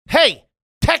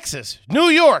Texas, New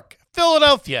York,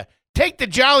 Philadelphia. Take the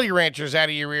Jolly Ranchers out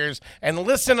of your ears and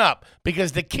listen up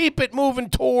because the Keep It Moving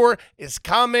tour is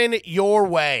coming your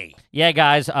way. Yeah,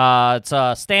 guys, it's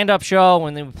a stand-up show,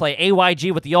 and then we play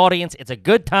AYG with the audience. It's a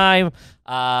good time.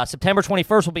 September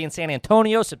 21st, we'll be in San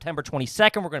Antonio. September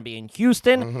 22nd, we're going to be in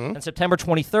Houston. And September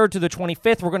 23rd to the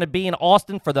 25th, we're going to be in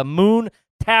Austin for the Moon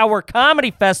Tower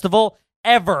Comedy Festival.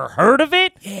 Ever heard of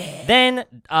it? Yeah. Then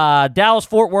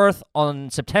Dallas-Fort Worth on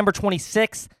September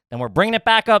 26th. Then we're bringing it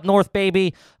back up north,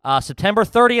 baby. September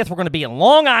 30th, we're going to be in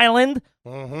Long Island.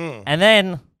 And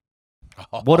then,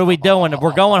 what are we doing?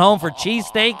 We're going home for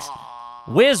cheesesteaks.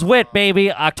 Whiz Wit, baby.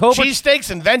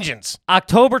 Cheesesteaks and vengeance.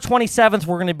 October 27th,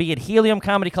 we're going to be at Helium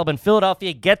Comedy Club in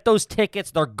Philadelphia. Get those tickets.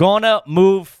 They're going to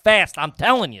move fast. I'm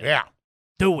telling you. Yeah.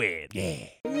 Do it. Yeah.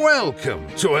 Welcome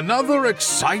to another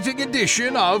exciting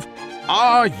edition of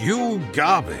Are You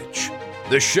Garbage?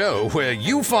 The show where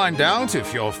you find out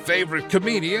if your favorite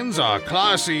comedians are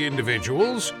classy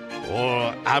individuals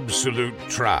or absolute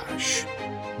trash.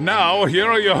 Now, here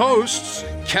are your hosts,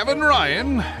 Kevin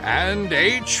Ryan and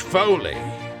H. Foley.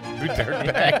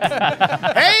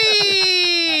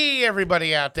 Hey,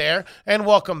 everybody out there, and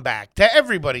welcome back to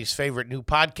everybody's favorite new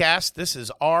podcast. This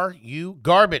is Are You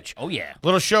Garbage? Oh, yeah.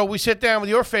 Little show we sit down with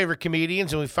your favorite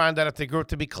comedians, and we find out if they grew up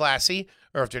to be classy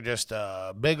or if they're just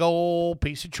a big old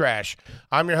piece of trash.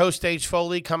 I'm your host, H.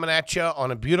 Foley, coming at you on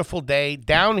a beautiful day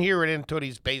down here at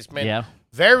Intoody's basement. Yeah.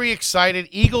 Very excited.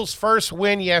 Eagles' first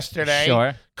win yesterday.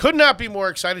 Sure. Could not be more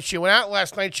excited. She went out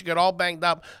last night. She got all banged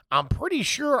up. I'm pretty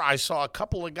sure I saw a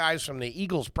couple of guys from the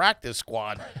Eagles practice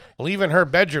squad leaving her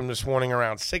bedroom this morning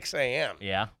around 6 a.m.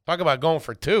 Yeah. Talk about going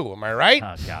for two. Am I right?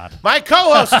 Oh, God. My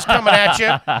co-host is coming at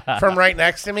you from right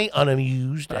next to me,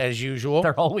 unamused as usual.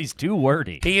 They're always too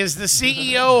wordy. He is the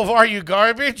CEO of Are You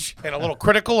Garbage and a little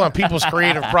critical on people's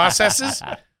creative processes.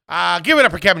 Give it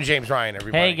up for Kevin James Ryan,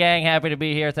 everybody. Hey, gang. Happy to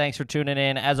be here. Thanks for tuning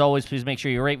in. As always, please make sure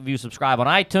you rate, review, subscribe on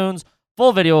iTunes.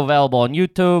 Full video available on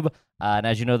YouTube. And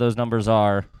as you know, those numbers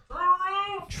are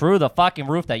true the fucking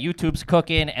roof that YouTube's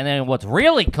cooking. And then what's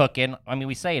really cooking, I mean,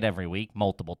 we say it every week,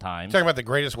 multiple times. Talking about the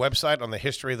greatest website on the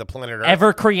history of the planet Earth.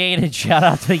 Ever created. Shout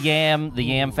out to Yam, the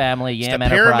Yam family, Yam the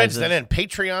Enterprises. Pyramids, then in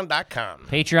Patreon.com.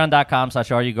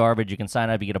 Patreon.com/AreYouGarbage. You can sign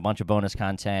up. You get a bunch of bonus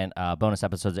content, bonus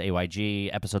episodes of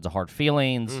AYG, episodes of Hard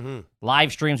Feelings,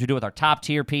 live streams we do with our top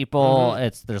tier people.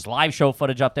 There's live show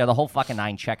footage up there, the whole fucking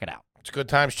nine. Check it out. It's good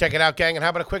times. Check it out, gang. And how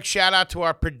about a quick shout out to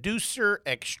our producer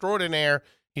extraordinaire.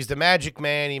 He's the magic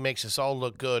man. He makes us all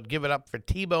look good. Give it up for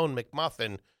T-Bone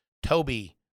McMuffin,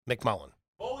 Toby McMullen.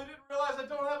 Oh, we didn't realize I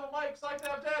don't have a mic, so I have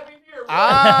to have me here.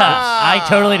 I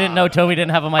totally didn't know Toby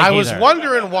didn't have a mic I was either.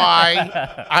 wondering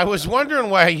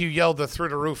why you yelled it through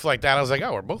the roof like that. I was like,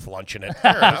 oh, we're both lunching it.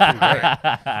 Fair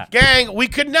enough. Great. Gang, we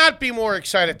could not be more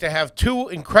excited to have two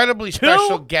incredibly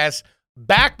special guests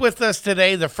back with us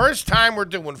today. The first time we're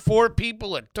doing four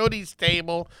people at Tootie's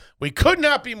table. We could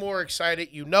not be more excited.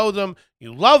 You know them.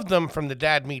 You love them from the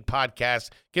Dad Meat podcast.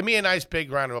 Give me a nice big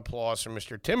round of applause for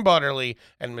Mr. Tim Butterly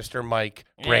and Mr. Mike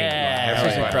Rainey. Yeah.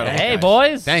 This is incredible. Hey, guys.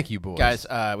 boys. Thank you, boys. Guys,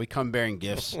 we come bearing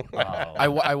gifts. I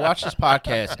watched this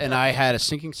podcast, and I had a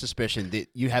sinking suspicion that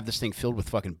you have this thing filled with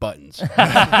fucking buttons.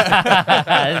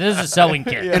 This is a sewing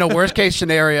kit. In a worst-case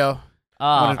scenario,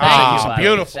 Oh, thank you, buddy.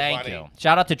 beautiful, Thank buddy. you.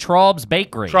 Shout out to Traub's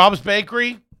Bakery. Traub's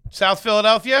Bakery, South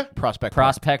Philadelphia. Prospect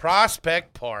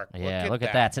Park. Yeah, look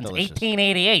at that. Since Delicious.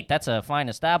 1888, that's a fine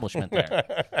establishment there.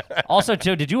 Also,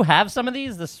 too, did you have some of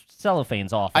these? This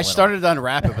cellophane's off. I started to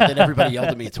unwrap it, but then everybody yelled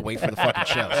at me to wait for the fucking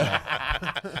show. So.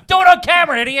 Do it on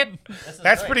camera, idiot.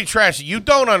 That's pretty trashy. You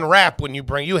don't unwrap when you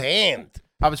bring. You hand.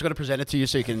 I was going to present it to you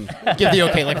so you can give the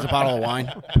okay like it's a bottle of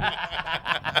wine.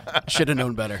 Should have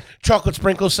known better. Chocolate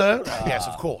sprinkles, sir? Yes,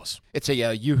 of course. It's a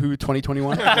Yoo-Hoo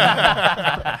 2021. Shout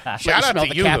out smell to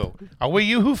the Yoo-Hoo. Are we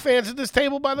Yoo-Hoo fans at this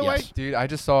table, by the way? Dude, I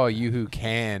just saw a Yoo-Hoo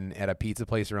can at a pizza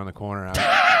place around the corner.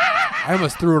 I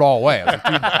almost threw it all away. I was like,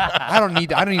 dude, I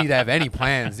don't need to have any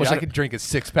plans. Dude. I could drink a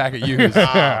 6-pack of Yoo-Hoos.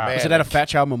 Was it at a Fat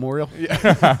Child Memorial?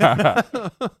 I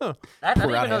didn't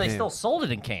even know they still sold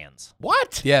it in cans.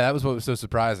 What? Yeah, that was what was so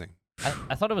surprising.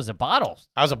 I thought it was a bottle.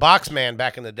 I was a box man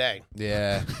back in the day.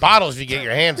 Yeah. Bottles, you get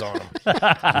your hands on them.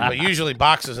 But usually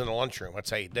boxes in the lunchroom. That's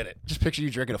how you did it. Just picture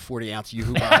you drinking a 40-ounce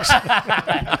Yoo-Hoo box.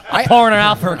 Pouring her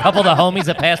out for a couple of the homies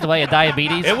that passed away of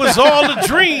diabetes. It was all a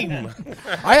dream.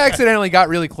 I accidentally got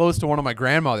really close to one of my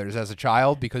grandmothers as a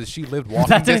child because she lived walking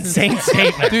That's an distance. insane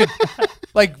statement. Dude,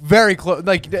 like very close,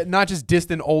 like not just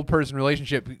distant old person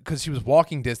relationship, because she was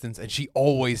walking distance and she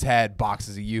always had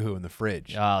boxes of Yoo-Hoo in the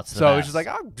fridge. Oh, it's the so it's best. just like,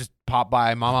 I'll just pop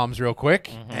by my mom's real quick,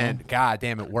 and god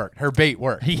damn, it worked. Her bait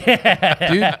worked. Yeah.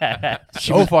 Dude,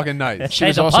 so fucking nice. She Hey,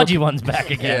 was the also pudgy one's back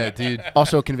again. Yeah, dude.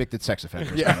 also a convicted sex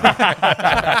offender.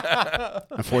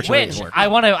 Unfortunately, Which it worked. I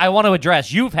want to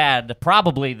address. You've had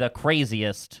probably the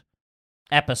craziest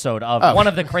episode of Oh. one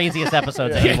of the craziest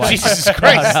episodes that you've watched. Jesus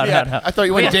Christ. No. I thought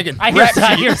you went digging.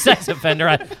 I hear sex offender.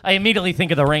 I immediately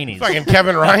think of the Rainies. Fucking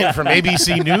Kevin Ryan from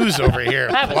ABC News over here,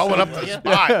 blowing up the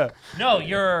spot. No,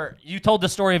 you told the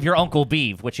story of your Uncle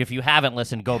Beeve, which if you haven't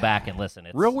listened, go back and listen.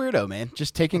 It's Real weirdo, man.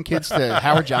 Just taking kids to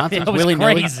Howard Johnson's It was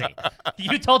willy-nilly. crazy.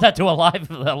 You told that to a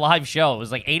live show. It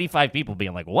was like 85 people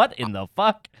being like, "What in the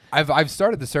fuck?" I've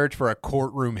started the search for a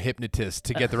courtroom hypnotist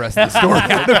to get the rest of the story.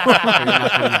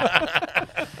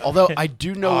 Although I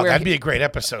do know Oh, where that'd be a great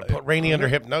episode. Put Rainey under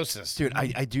hypnosis. dude,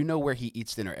 I do know where he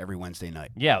eats dinner every Wednesday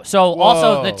night. Yeah. So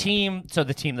also Whoa.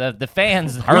 the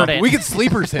fans heard it. We could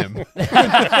sleepers him.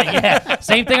 Yeah.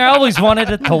 Same thing I always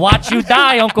wanted to watch you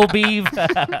die, Uncle Beeve.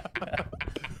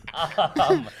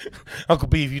 Uncle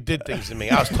Beeve, you did things to me.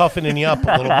 I was toughening you up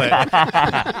a little bit.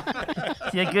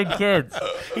 You're good kids.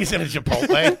 He's in a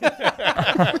Chipotle.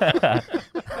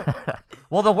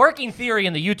 Well, the working theory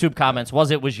in the YouTube comments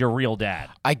was it was your real dad.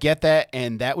 I get that,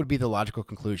 and that would be the logical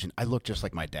conclusion. I look just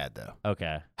like my dad, though.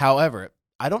 Okay. However,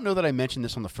 I don't know that I mentioned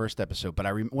this on the first episode, but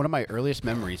one of my earliest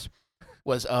memories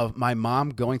was of my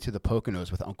mom going to the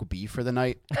Poconos with Uncle B for the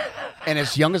night. And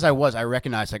as young as I was, I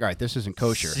recognized, like, all right, this isn't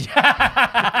kosher.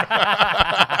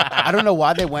 I don't know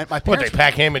why they went. My What, they parents,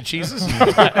 pack ham and cheeses?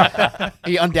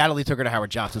 he undoubtedly took her to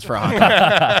Howard Johnson's for a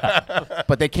hot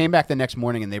But they came back the next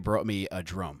morning and they brought me a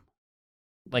drum.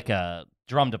 Like a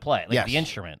drum to play, like Yes. the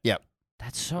instrument. Yep.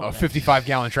 That's so. A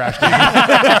 55-gallon trash can.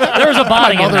 There was a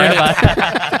body in mother there. in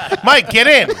But Mike, get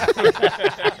in.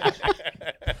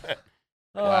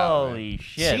 holy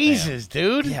shit! man. Jesus,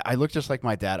 dude. Yeah, I look just like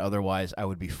my dad. Otherwise, I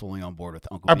would be fully on board with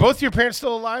Uncle Are B. both your parents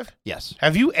still alive? Yes.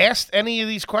 Have you asked any of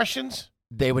these questions?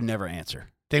 They would never answer.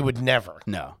 They would never.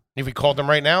 No. If we called them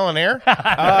right now on air? No,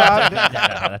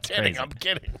 that's Kidding, crazy. I'm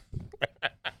kidding.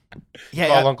 Yeah.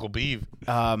 Call Uncle Beeve.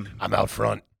 Um, I'm out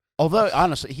front. although,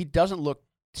 honestly, he doesn't look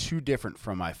too different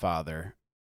from my father.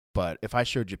 But if I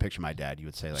showed you a picture of my dad, you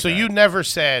would say, like, So all you right. never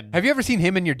said, Have you ever seen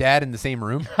him and your dad in the same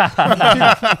room?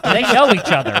 They know each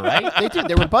other, right? They did.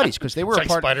 They were buddies because they were it's a like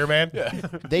part. Spider-Man?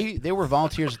 They were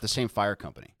volunteers at the same fire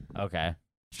company. Okay.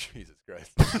 Jesus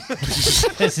Christ.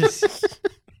 This is.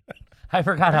 I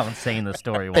forgot how insane the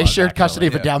story was. They shared custody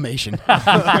of yeah. a Dalmatian.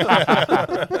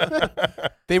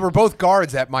 They were both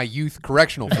guards at my youth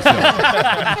correctional facility.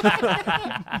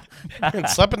 And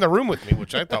slept in the room with me,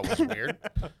 which I thought was weird.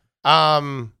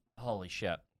 Holy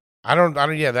shit! I don't.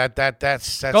 Yeah,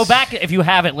 that's. Go back if you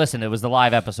haven't listened. It was the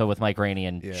live episode with Mike Rainey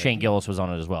and Yeah. Shane Gillis was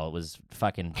on it as well. It was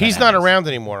fucking. He's not bananas. around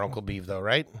anymore, Uncle Beeve, though,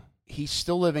 right? He's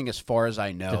still living, as far as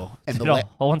I know. And the No, la-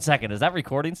 hold 1 second. Is that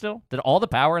recording still? Did all the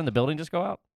power in the building just go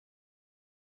out?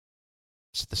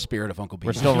 it's the spirit of Uncle B.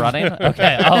 We're still running.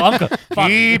 Okay. Oh, Uncle. Fuck.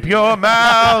 Keep your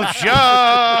mouth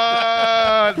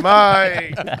shut,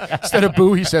 Mike. Instead of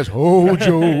boo, he says, "Oh,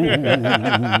 Joe."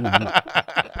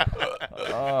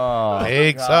 Oh,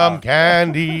 Take some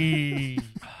candy.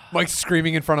 Mike's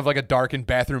screaming in front of like a darkened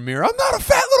bathroom mirror. I'm not a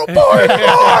fat little boy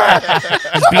anymore.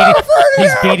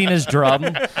 he's beating his drum.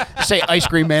 Say "ice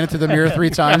cream man" into the mirror 3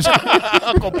 times.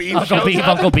 Uncle Beeve. Uncle shows Beeve, up.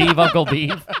 Uncle Beeve, Uncle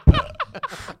Beeve.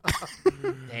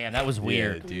 Damn, that was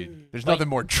weird. dude. There's nothing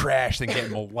more trash than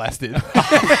getting molested.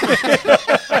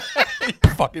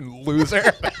 Fucking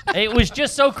loser. It was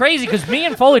just so crazy because me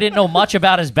and Foley didn't know much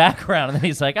about his background. And then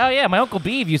he's like, oh, yeah, my Uncle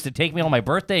Beeve used to take me on my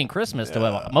birthday and Christmas to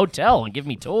a motel and give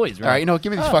me toys. All right, you know,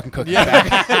 give me these fucking cookies back.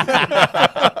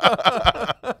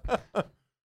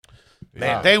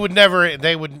 Man, they would never.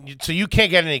 They would. So you can't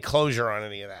get any closure on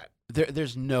any of that.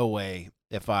 There's no way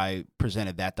if I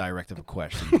presented that direct of a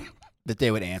question that they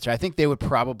would answer. I think they would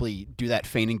probably do that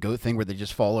fainting goat thing where they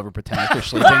just fall over, pretend like they're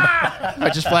sleeping. I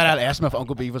just flat out asked him if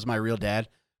Uncle Beeve was my real dad.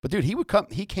 But dude, he would come.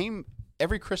 He came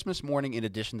every Christmas morning. In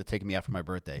addition to taking me out for my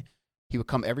birthday, he would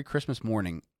come every Christmas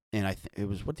morning. And it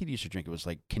was, what did he used to drink? It was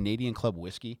like Canadian Club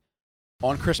whiskey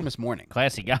on Christmas morning.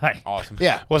 Classy guy. Awesome.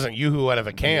 Yeah. Wasn't Yoo-Hoo out of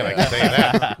a can, I can tell you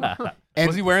that. And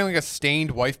Was he wearing like a stained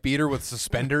wife beater with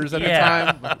suspenders at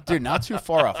Yeah. the time? dude, not too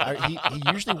far off. He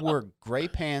usually wore gray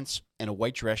pants and a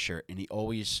white dress shirt, and he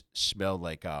always smelled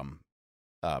like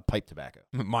pipe tobacco.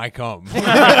 My cum.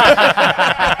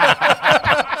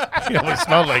 You know, it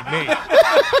smelled like me.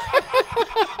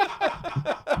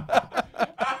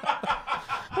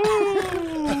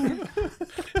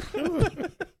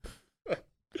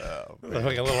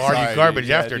 like a little Artie Sorry, Garbage dude.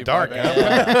 Yeah, after dude, dark. my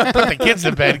bad. Put the kids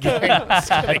in bed, gang.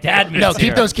 Dad No, missed keep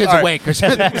here. those kids awake because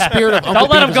the spirit of Uncle Don't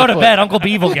let Beav them is go to afoot. bed. Uncle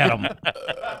Beav will get them.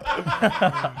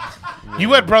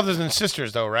 You had brothers and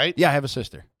sisters, though, right? Yeah, I have a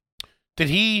sister. Did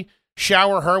he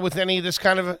shower her with any of this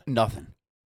kind of? Nothing.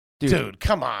 Dude,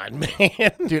 come on,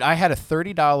 man. Dude, I had a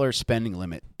 $30 spending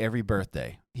limit every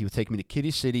birthday. He would take me to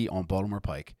Kitty City on Baltimore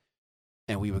Pike,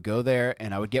 and we would go there,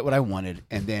 and I would get what I wanted,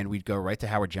 and then we'd go right to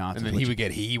Howard Johnson. And then he would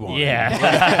get he wanted.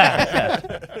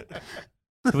 Yeah.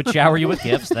 He would shower you with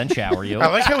gifts, then shower you. I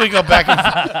like how we go back.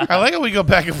 I like how we go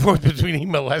back and forth between he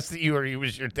molested you or he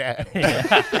was your dad.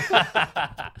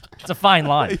 It's a fine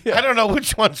line. I don't know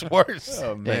which one's worse.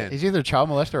 Oh Yeah, man. he's either a child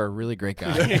molester or a really great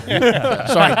guy.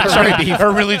 sorry, Beef.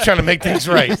 We're really trying to make things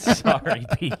right. Sorry,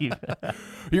 Beav.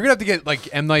 You're gonna have to get like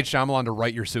M. Night Shyamalan to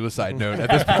write your suicide note at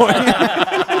this point.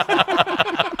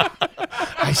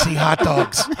 I see hot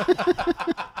dogs.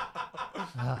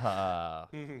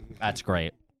 That's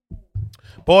great.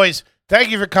 Boys, thank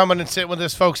you for coming and sitting with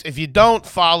us, folks. If you don't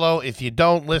follow, if you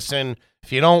don't listen,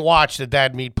 if you don't watch the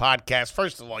Dad Meat podcast,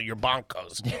 first of all, you're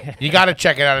bonkos. You got to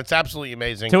check it out. It's absolutely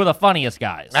amazing. Two of the funniest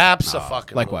guys.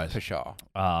 Absolutely. Likewise.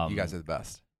 Pshaw. You guys are the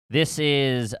best. This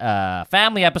is a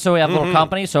family episode. We have a little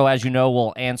company, so as you know,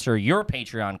 we'll answer your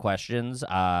Patreon questions.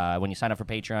 When you sign up for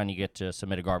Patreon, you get to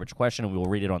submit a garbage question, and we will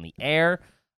read it on the air.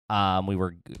 We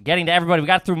were getting to everybody. We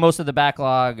got through most of the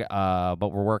backlog, but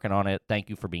we're working on it. Thank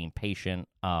you for being patient.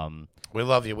 We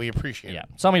love you. We appreciate Yeah, it.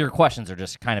 some of your questions are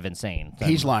just kind of insane.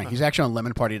 He's lying. He's actually on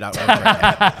lemonparty.org right now.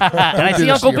 And I Do see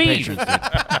this to Uncle your Beav.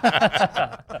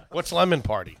 patrons, dude. What's Lemon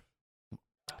Party?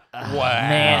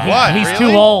 Man, What, he's really?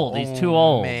 too old. He's too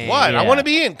old. man. What? I Yeah. want to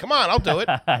be in. Come on, I'll do it.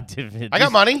 I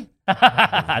got money.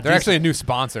 They're actually a new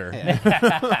sponsor.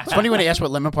 It's funny when they ask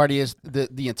what lemon party is.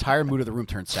 The entire mood of the room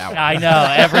turns sour. I know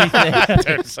everything.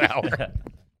 Turn sour.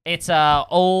 It's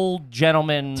old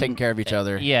gentlemen Taking care of each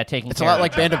other. Yeah, taking. It's a care lot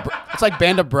of like each It's like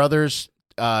Band of Brothers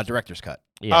director's cut.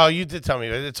 Yeah. Oh, you did tell me.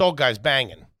 It's old guys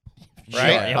banging. Sure,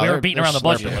 right? yeah, Oh, we were they're- beating they're around the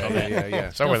bush a slurping. little bit. Yeah.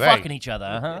 So Still were they. fucking each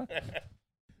other, huh?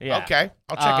 Yeah. Okay.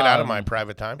 I'll check it out in my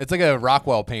private time. It's like a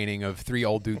Rockwell painting of three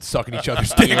old dudes sucking each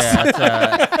other's dicks.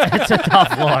 Yeah, it's a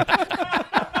tough look.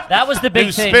 That was the big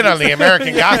New thing spin on the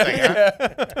American Gothic. Huh?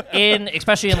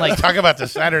 especially in like Talk about the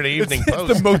Saturday Evening It's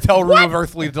Post. the motel room of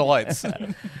earthly delights.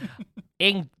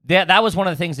 that was one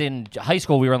of the things in high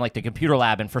school. We were in like the computer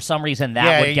lab, and for some reason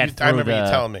that would get through I remember you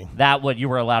telling me. you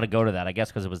were allowed to go to that. I guess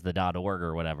because it was the .org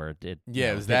or whatever.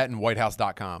 Yeah, it was that and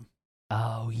WhiteHouse.com.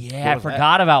 Oh yeah, What I was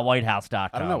forgot about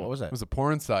WhiteHouse.com. I don't know. What was It that? was a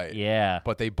porn site. Yeah.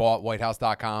 But they bought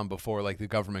WhiteHouse.com before like the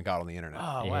government got on the internet.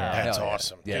 Oh, Yeah. That's Hell yeah.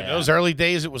 awesome. Yeah. Dude, those early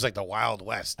days, it was like the Wild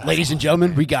West. Ladies and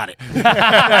gentlemen, we got it.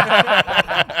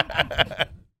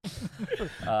 Good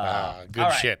all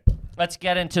right. shit. Let's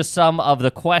get into some of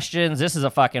the questions. This is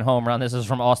a fucking home run. This is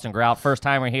from Austin Grout. First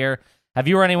timer here. Have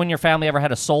you or anyone in your family ever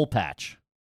had a soul patch?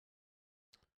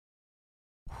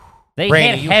 They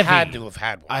Brandon, hit you heavy. had to have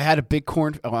had one. I had a big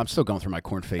corn. Oh, I'm still going through my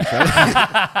corn face.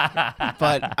 Right?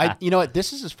 But you know what?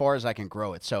 This is as far as I can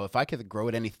grow it. So if I could grow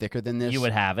it any thicker than this, You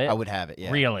would have it? I would have it.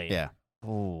 Yeah. Really? Yeah.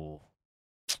 Ooh.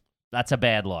 That's a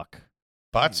bad look.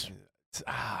 Butts?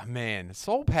 Man,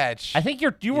 Soul Patch. I think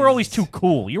you were always too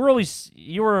cool. You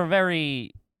were a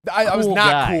very I was cool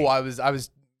not guy. cool. I was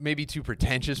maybe too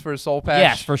pretentious for a Soul Patch.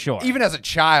 Yes, for sure. Even as a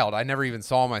child, I never even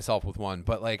saw myself with one.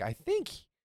 But like, I think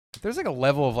there's like a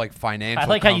level of like financial. I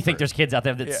like how you think comfort. there's kids out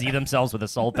there that see themselves with a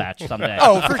soul patch someday.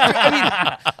 Oh, for sure.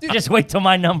 I mean, Just wait till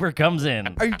my number comes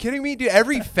in. are you kidding me, dude?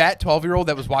 Every fat 12-year-old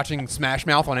that was watching Smash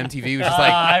Mouth on MTV was just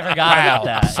like, I forgot wow, about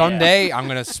that. someday I'm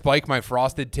gonna spike my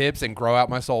frosted tips and grow out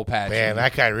my soul patch. Man,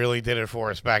 that guy really did it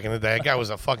for us back in the day. That guy was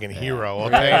a fucking hero. I'll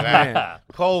tell you that. Man.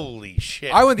 Holy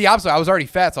shit. I went the opposite. I was already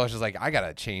fat, so I was just like, I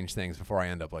gotta change things before I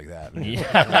end up like that.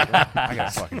 Yeah. I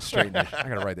gotta fucking straighten this. I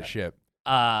gotta right the ship.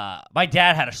 My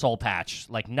dad had a soul patch,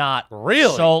 like not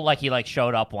Really? So like he like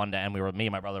showed up one day, and me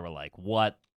and my brother were like,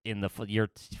 "What in the you're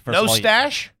first No of all,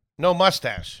 stash? No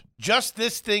mustache. Just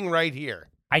this thing right here.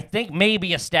 I think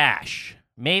maybe a stash,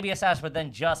 but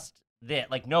then just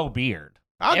that, like no beard.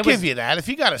 I'll It give was- you that. If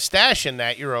you got a stash in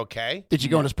that, you're okay. Did you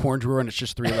go in his porn drawer and it's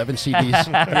just 311 CDs?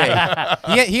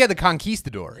 Yeah, he had the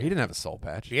Conquistador. He didn't have a soul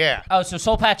patch. Yeah. Oh, so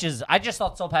soul patch is? I just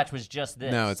thought soul patch was just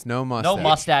this. No, it's no mustache. no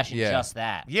mustache, and Yeah. just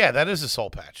that. Yeah, that is a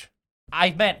soul patch. I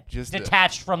meant Just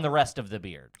detached from the rest of the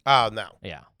beard. Oh, no.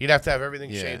 Yeah. You'd have to have everything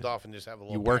Yeah. shaved off and just have a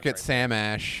little You work patch at right Sam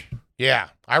Ash. there. Yeah.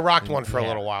 I rocked one for a Yeah.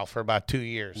 little while, for about 2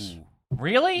 years.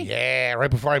 Really? Yeah,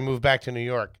 right before I moved back to New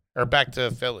York. Or back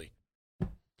to Philly.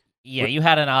 Yeah, you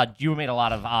made a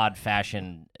lot of odd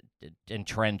fashion and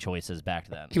trend choices back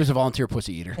then. He was a volunteer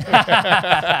pussy eater.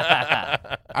 I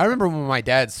remember when my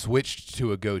dad switched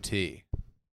to a goatee.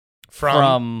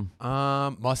 From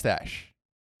Mustache.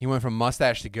 He went from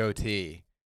mustache to goatee,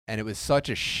 and it was such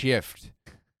a shift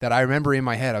that I remember in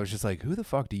my head, I was just like, who the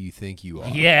fuck do you think you are?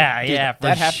 Yeah, Dude, yeah, for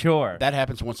that sure. That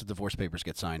happens once the divorce papers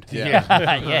get signed.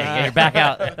 Yeah, you're back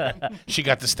out. she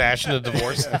got the stash in the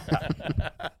divorce.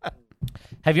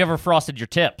 Have you ever frosted your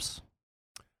tips?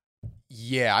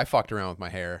 Yeah, I fucked around with my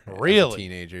hair. Really? As a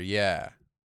teenager, yeah.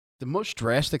 The most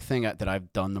drastic thing that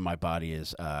I've done to my body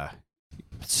is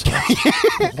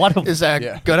What? go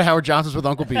to Howard Johnson's with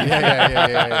Uncle B.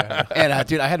 Yeah. And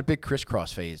dude, I had a big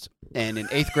crisscross phase, and in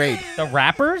 8th grade, The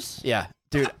rappers? yeah,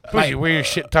 dude, Wear your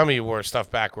shit. Tell me you wore stuff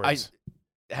backwards.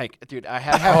 Hank, dude, I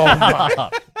had to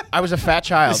have, I was a fat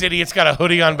child. This idiot's got a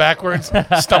hoodie on backwards,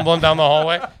 stumbling down the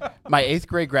hallway. My 8th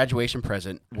grade graduation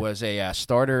present was a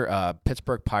starter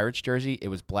Pittsburgh Pirates jersey. It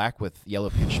was black with yellow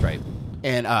pinstripe,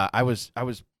 and I was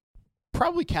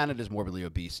probably counted as morbidly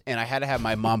obese, and I had to have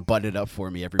my mom button it up for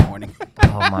me every morning.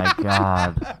 Oh my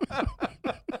god.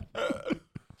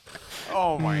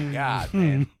 Oh my God,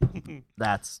 man.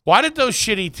 That's Why did those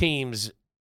shitty teams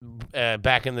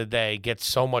back in the day get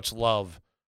so much love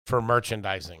for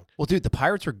merchandising? Well, dude, the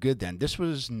Pirates were good then. This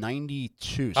was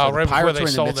 '92. So Oh, the right before Pirates they were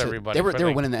in the sold midst of- everybody They were for they were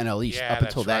the- winning the NL East Yeah, up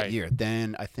until that's that right. year.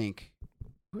 Then I think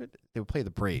they would play the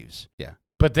Braves. Yeah.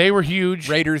 But they were huge.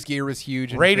 Raiders gear was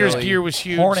huge. in Raiders Philly. gear was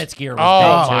huge. Hornets gear was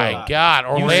Oh big, too. my God,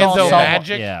 You Orlando saw someone-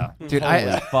 Magic. Yeah. Dude,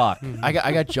 Holy fuck. I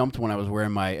got jumped when I was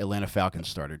wearing my Atlanta Falcons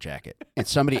starter jacket, and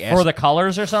somebody asked For the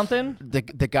colors or something? the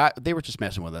guy. They were just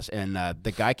messing with us, and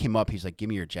the guy came up. He's like, "Give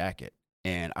me your jacket."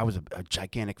 And I was a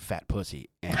gigantic fat pussy,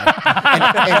 and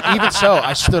and even so,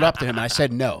 I stood up to him and I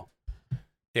said no.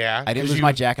 Yeah, I didn't 'cause lose you-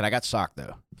 my jacket. I got socked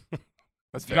though,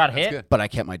 That's You fair. got That's hit? good. but I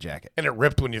kept my jacket. and it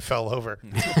ripped when you fell over.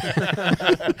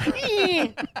 That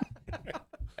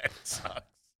sucks.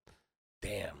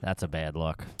 Damn. That's a bad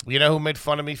look. You know who made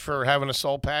fun of me for having a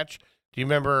soul patch? Do you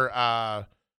remember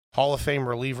Hall of Fame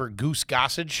reliever Goose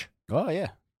Gossage? Oh yeah.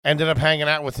 Ended up hanging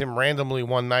out with him randomly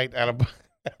one night at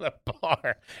a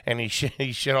bar, and he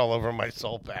shit all over my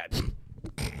soul patch.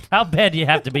 How bad do you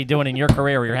have to be doing in your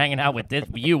career where you're hanging out with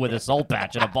you with a soul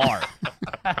patch in a bar?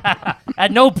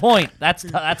 At no point. That's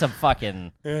a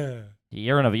fucking.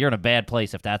 You're in a bad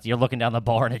place if you're looking down the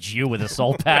bar and it's you with a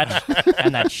soul patch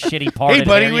and that shitty part. Hey,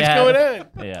 buddy, what's going on?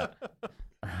 Yeah.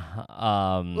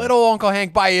 Let old Uncle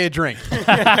Hank buy you a drink.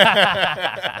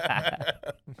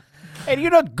 Hey, do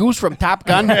you know Goose from Top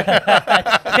Gun?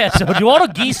 Yeah. So do all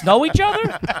the geese know each other?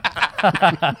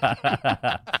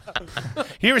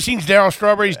 You ever seen Daryl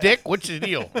Strawberry's dick? What's the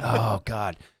deal? Oh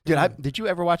God, dude! Did you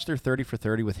ever watch their 30 for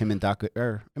 30 with him and Doc?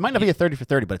 Or it might not be a 30 for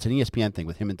 30, but it's an ESPN thing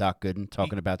with him and Doc Gooden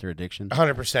talking about their addiction.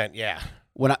 100%, yeah.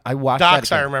 When I watched Docs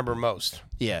that I again, remember most.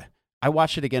 yeah, I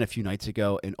watched it again a few nights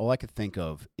ago, and all I could think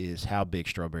of is how big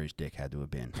Strawberry's dick had to have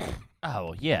been.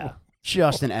 Oh yeah.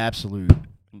 Just an absolute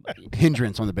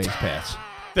hindrance on the base paths.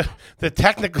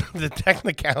 The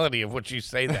technicality of what you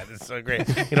say that is so great.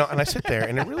 You know, and I sit there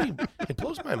and it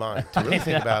blows my mind to really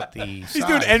think about the He's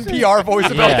doing size. NPR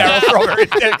voice about Yeah. Daryl Strawberry's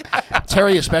dick.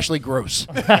 Terry especially gross.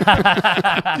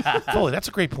 Foley, that's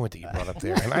a great point that you brought up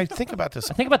there. And I think about this.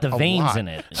 I think about the a veins lot. in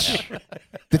it.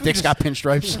 The dick's got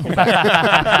pinstripes.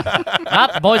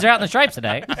 The boys are out in the stripes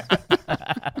today.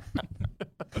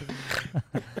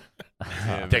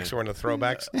 Dicks were in the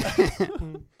throwbacks.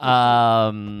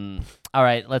 All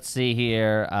right, let's see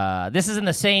here. This is in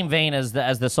the same vein as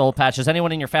the soul patch. Does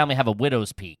anyone in your family have a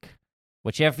widow's peak?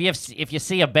 Which if you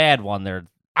see a bad one, they're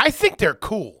I think they're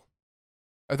cool.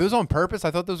 Are those on purpose?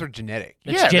 I thought those were genetic.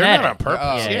 it's yeah, genetic. they're not on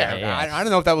purpose. Oh, yeah. I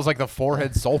don't know if that was like the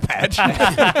forehead soul patch.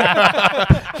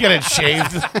 Get it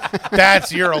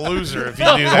shaved. You're a loser if you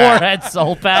The do that. forehead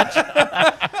soul patch.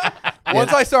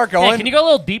 Once I start Hey, going, can you go a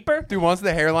little deeper? dude, once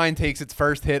the hairline takes its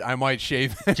first hit, I might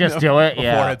shave. Just do it, a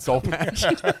yeah. forehead soul patch.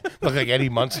 Look like Eddie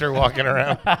Munster walking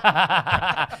around.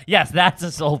 Yes, that's a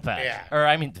soul patch. Yeah. Or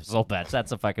I mean, soul patch.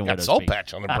 That's a fucking Got widow's soul peak.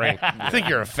 patch on the brain. I think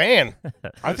you're a fan.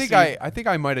 I think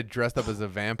I might have dressed up as a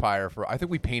vampire for. I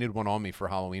think we painted one on me for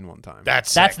Halloween one time.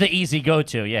 That's That's sick. the easy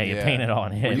go-to. Yeah, you Yeah. paint it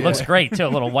on. It Yeah. looks great too. A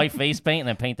little white face paint and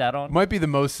then paint that on. Might be the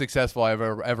most successful I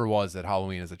ever was at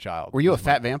Halloween as a child. Were you a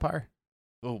fat vampire?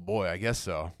 Oh boy, I guess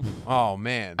so. Oh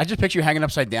man, I just picture you hanging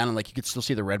upside down and like you could still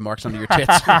see the red marks under your tits.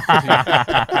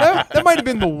 that might have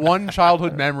been the one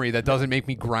childhood memory that doesn't make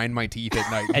me grind my teeth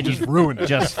at night. And You you just ruined it.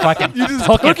 Just fucking You just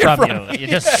took it took it from from you. me. You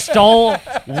just stole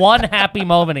one happy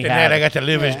moment he And had. then I got to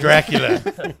live as Dracula.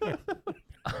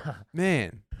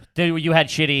 Man. Dude, you had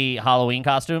shitty Halloween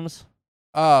costumes?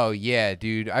 Oh yeah,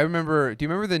 dude. I remember. Do you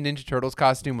remember the Ninja Turtles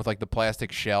costume with like the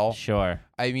plastic shell? Sure.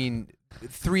 I mean,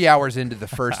 3 hours into the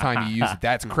first time you use it,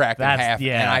 that's cracked in That's- half,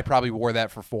 yeah. and I probably wore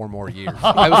that for 4 more years.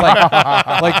 I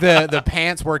was like the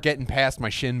pants weren't getting past my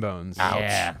shin bones.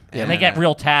 Yeah. Yeah. And they get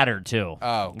real tattered, too.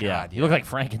 Oh, Yeah. God. You look like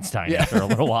Frankenstein after a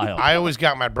little while. I always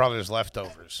got my brother's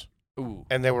leftovers, Ooh.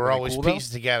 and they were they always cool, though?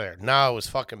 pieced together. No, it was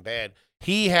fucking bad.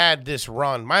 He had this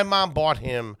run. My mom bought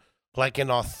him like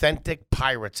an authentic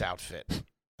pirate's outfit.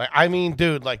 Like, I mean,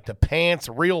 dude, like the pants,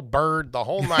 real bird, the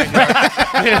whole 9 yards.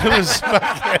 It was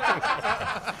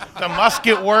fucking, the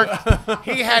musket work.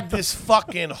 He had this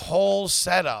fucking whole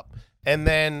setup. And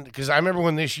then, because I remember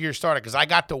when this year started, because I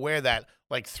got to wear that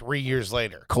like 3 years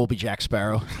later. Colby Jack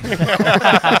Sparrow. It's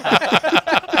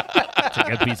a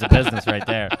good piece of business right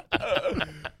there.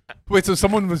 Wait, so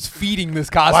someone was feeding this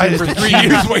Why costume is for the 3 cheese-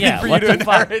 years waiting Yeah, for you what to the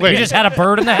fuck? inherit? You just had a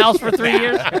bird in the house for 3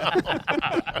 years?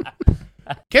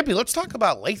 Kippy, let's talk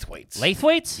about lathe weights. Lathe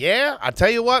weights? Yeah, I'll tell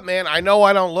you what, man. I know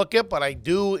I don't look it, but I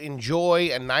do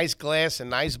enjoy a nice glass, a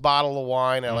nice bottle of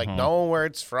wine. I like knowing where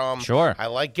it's from. Sure. I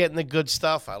like getting the good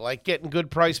stuff. I like getting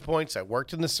good price points. I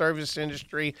worked in the service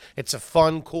industry. It's a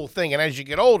fun, cool thing. And as you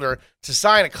get older, it's a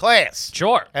sign of class.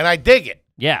 Sure. And I dig it.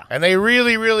 Yeah. And they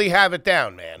really, really have it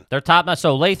down, man. They're top notch.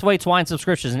 So Lathwaite's Wine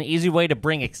Subscription is an easy way to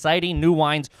bring exciting new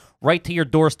wines right to your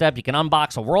doorstep. You can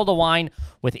unbox a world of wine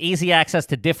with easy access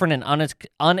to different and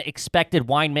unexpected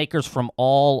winemakers from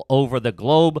all over the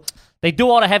globe. They do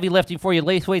all the heavy lifting for you.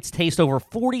 Lathwaite's taste over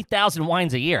 40,000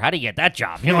 wines a year. How do you get that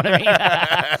job? You know what I mean?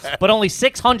 But only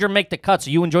 600 make the cut,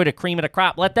 so you enjoy the cream of the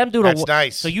crop. Let them do the That's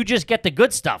nice. So you just get the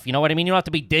good stuff. You know what I mean? You don't have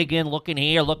to be digging, looking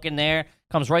here, looking there.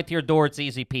 Comes right to your door. It's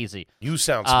easy peasy. You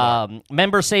sound smart.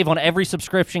 Members save on every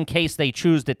subscription case they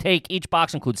choose to take. Each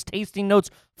box includes tasting notes,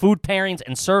 food pairings,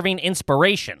 and serving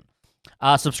inspiration.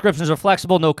 Subscriptions are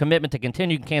flexible, no commitment to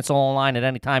continue. You can cancel online at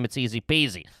any time. It's easy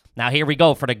peasy. Now, here we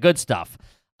go for the good stuff.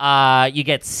 You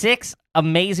get 6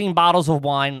 amazing bottles of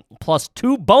wine plus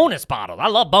 2 bonus bottles. I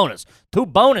love bonus. 2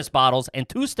 bonus bottles and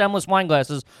 2 stemless wine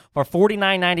glasses for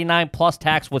 $49.99 plus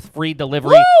tax with free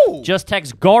delivery. Woo! Just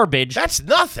text garbage. That's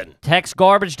nothing. Text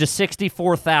garbage to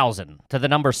 64,000 to the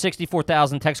number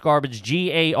 64,000. Text garbage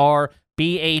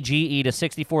GARBAGE to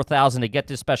 64,000 to get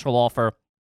this special offer.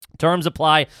 Terms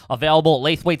apply. Available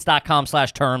at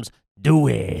lathwaites.com/terms. Do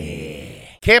it.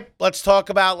 Kip, let's talk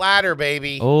about ladder,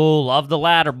 baby. Oh, love the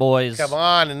ladder, boys. Come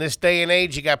on, in this day and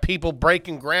age, you got people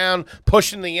breaking ground,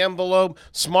 pushing the envelope,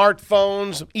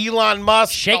 smartphones, Elon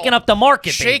Musk. Shaking up the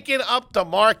market, baby. Shaking up the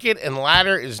market, and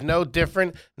ladder is no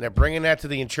different, and they're bringing that to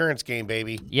the insurance game,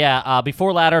 baby. Yeah,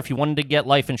 before ladder, if you wanted to get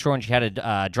life insurance, you had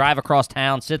to drive across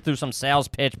town, sit through some sales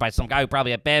pitch by some guy who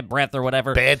probably had bad breath or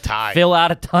whatever. Bad time. Fill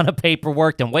out a ton of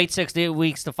paperwork, then wait 6 to 8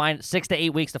 weeks to find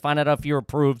out if you're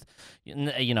approved.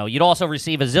 You know, you'd also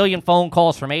receive a zillion phone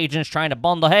calls from agents trying to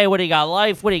bundle. Hey, what do you got?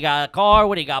 Life? What do you got? A car?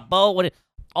 What do you got? Boat?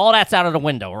 All that's out of the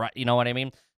window, right? You know what I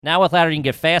mean? Now with Ladder, you can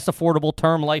get fast, affordable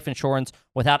term life insurance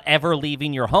without ever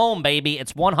leaving your home, baby.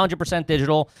 It's 100%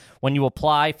 digital when you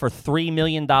apply for $3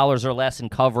 million or less in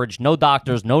coverage. No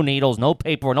doctors, no needles, no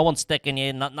paperwork, no one's sticking you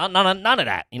in, none of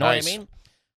that. You know Nice. what I mean?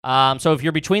 So if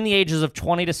you're between the ages of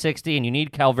 20 to 60 and you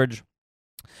need coverage,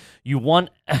 you want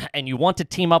to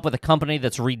team up with a company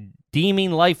that's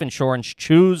redeeming life insurance,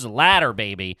 choose Ladder,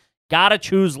 baby. Gotta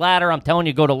choose Ladder. I'm telling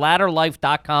you, go to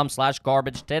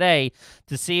ladderlife.com/garbage today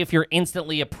to see if you're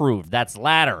instantly approved. That's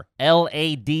Ladder,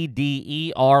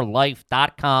 LADDER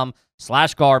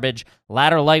life.com/garbage,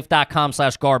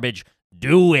 ladderlife.com/garbage.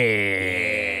 Do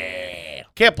it.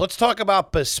 Kip, let's talk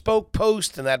about Bespoke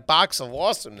Post and that box of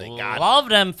awesome they got. Love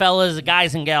them fellas,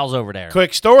 guys and gals over there.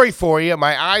 Quick story for you.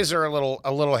 My eyes are a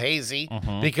little hazy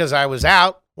because I was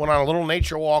out, went on a little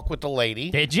nature walk with the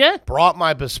lady. Did you? Brought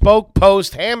my Bespoke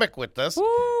Post hammock with us.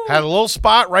 Had a little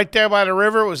spot right there by the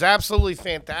river. It was absolutely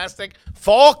fantastic.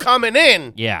 Fall coming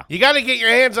in. Yeah. You got to get your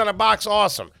hands on a box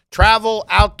awesome. Travel,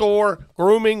 outdoor,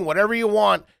 grooming, whatever you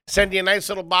want. Send you a nice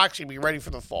little box. You'll be ready for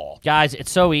the fall. Guys,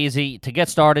 it's so easy. To get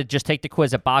started, just take the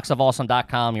quiz at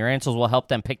boxofawesome.com. Your answers will help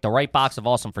them pick the right box of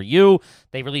awesome for you.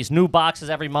 They release new boxes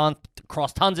every month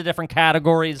across tons of different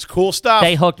categories. It's cool stuff.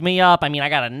 They hooked me up. I mean, I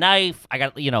got a knife.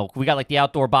 We got like the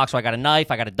outdoor box, so I got a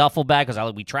knife. I got a duffel bag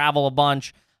because we travel a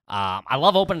bunch. I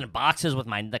love opening boxes with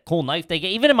the cool knife they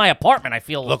get. Even in my apartment, I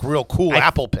feel Look real cool.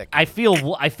 Apple pick. I feel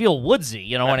woodsy.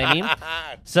 You know what I mean?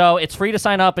 So it's free to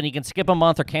sign up, and you can skip a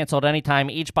month or cancel at any time.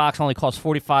 Each box only costs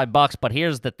 $45. But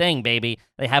here's the thing, baby: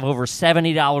 they have over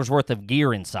 $70 worth of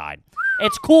gear inside.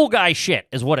 It's cool guy shit,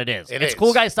 is what it is. It's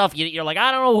cool guy stuff. You're like,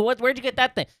 I don't know where'd you get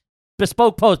that thing?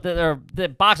 Bespoke Post.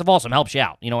 The box of awesome helps you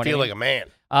out. You know what I mean? Feel like a man.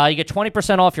 You get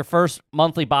 20% off your first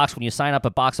monthly box when you sign up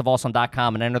at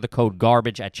boxofawesome.com and enter the code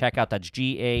GARBAGE at checkout. That's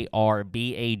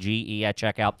GARBAGE at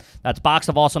checkout. That's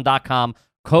boxofawesome.com.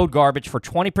 Code garbage for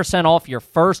 20% off your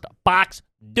first box.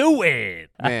 Do it.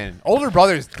 Man, older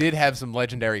brothers did have some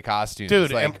legendary costumes.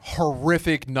 Dude, like and-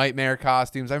 horrific nightmare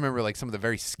costumes. I remember like some of the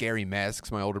very scary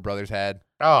masks my older brothers had.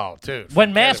 Oh, dude. When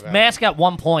forget about it. mask at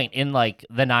one point in like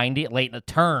the 90s, late in the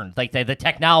turn, like the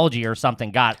technology or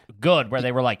something got good where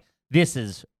they were like, this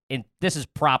is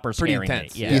proper Pretty scaring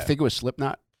intense, me. Do you think it was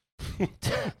Slipknot?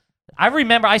 I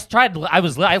remember I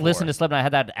listened to Slipknot. I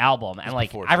had that album, and like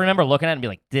before I remember looking at it and be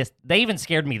like, this. They even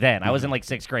scared me then. I was in like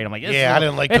 6th grade. I'm like, this is Yeah, a I little-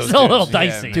 didn't like it's those a little dudes.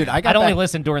 dicey. Yeah, Dude, I got I'd only back-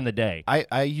 listen during the day.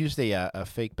 I used a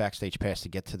fake backstage pass to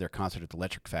get to their concert at the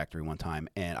Electric Factory one time,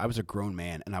 and I was a grown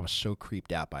man, and I was so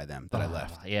creeped out by them that I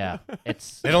left. Yeah,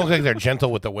 it's They don't look like they're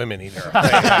gentle with the women either.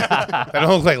 They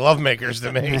don't look like lovemakers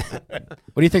to me.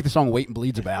 What do you think the song "Wait and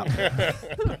Bleed's" about?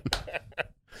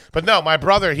 But no, my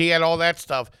brother, he had all that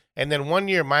stuff. And then one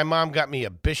year, my mom got me a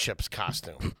bishop's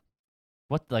costume,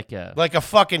 what like like a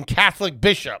fucking Catholic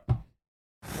bishop.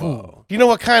 Whoa. You know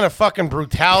what kind of fucking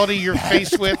brutality you're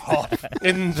faced with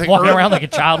in the walking early, around like a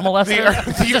child molester. the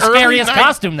It's the early scariest night-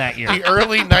 costume that year. the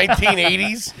early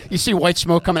 1980s? You see white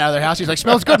smoke coming out of their house. He's like,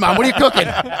 "Smells good, Mom. What are you cooking?"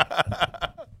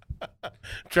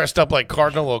 Dressed up like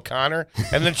Cardinal O'Connor.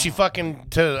 And then she fucking,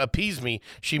 to appease me,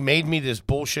 she made me this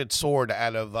bullshit sword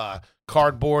out of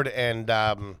cardboard and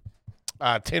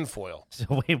tinfoil. So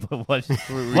wait,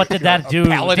 what did that do?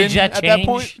 paladin Did that at that change?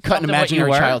 point? Cutting something what you imaginary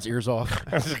were? child's ears off.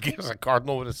 It was a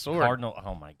cardinal with a sword. Cardinal.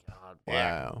 Oh my god.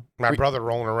 Yeah. Wow. My brother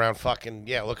rolling around fucking,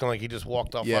 looking like he just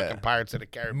walked off Yeah. fucking Pirates of the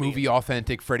Caribbean. Movie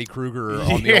authentic Freddy Krueger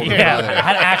on the older Yeah, brother.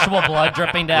 had actual blood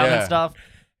dripping down and Yeah. stuff.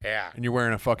 Yeah. And you're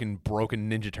wearing a fucking broken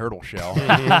Ninja Turtle shell.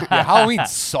 Yeah, Halloween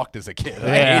sucked as a kid. I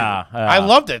hated it. Yeah, I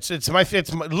loved it. It's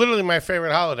literally my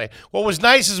favorite holiday. What was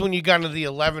nice is when you got into the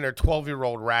 11 or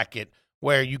 12-year-old racket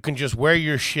where you can just wear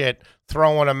your shit,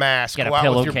 throw on a mask, Get a go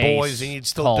out with your pillowcase, boys, and you'd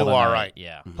still call do it a all night. right.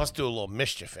 Yeah. Plus do a little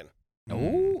mischief in.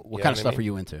 Ooh, what Yeah, kind of I stuff mean- are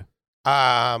you into?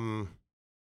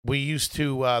 We used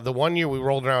to, the one year we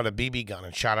rolled around a BB gun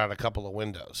and shot out a couple of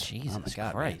windows. Jesus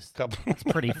God, Christ. Couple- It's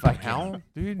pretty fucking. How,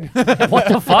 dude? What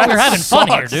the fuck? We're having fun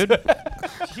here, sucks. dude.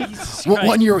 Jesus Well, Christ.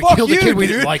 one year we Fuck killed a you, kid we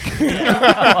dude. didn't like.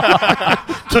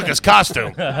 Took his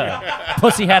costume.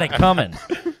 Pussy had it coming.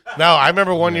 No, I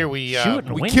remember one year we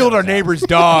Shooting We windows killed our out. neighbor's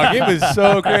dog. It was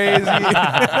so crazy.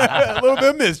 A little bit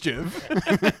of mischief.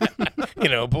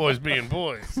 boys being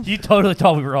boys. You totally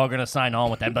thought we were all gonna sign on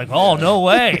with that. Like, oh no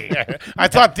way. I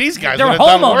thought these guys They're would have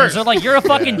done homeowners. worse. They're like, you're a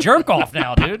fucking jerk off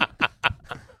now, dude.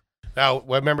 Now,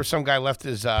 remember some guy left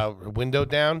his window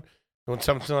down? When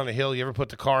something's on a hill, you ever put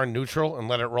the car in neutral and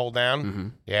let it roll down? Mm-hmm.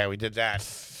 Yeah, we did that.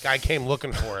 Guy came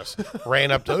looking for us.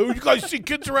 Ran up to, oh, you guys see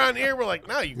kids around here? We're like,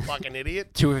 no, you fucking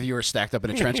idiot. Two of you are stacked up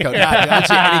in a trench coat. Nah, I don't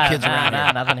see any kids around Nah,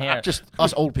 here. nothing here. Just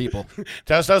us old people.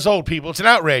 That's us old people. It's an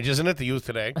outrage, isn't it? The youth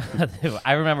today.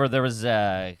 I remember there was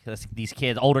these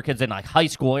kids, older kids in like high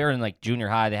school or in like junior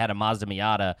high. They had a Mazda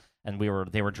Miata, and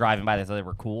they were driving by. They thought they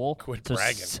were cool. Quit so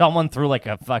bragging. someone threw like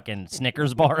a fucking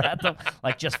Snickers bar at them,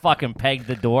 like just fucking pegged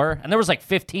the door. And there was like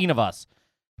 15 of us.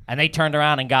 And they turned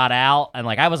around and got out, and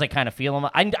like I was like kind of feeling.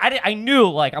 I knew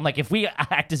like I'm like if we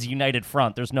act as a united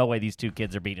front, there's no way these two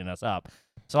kids are beating us up.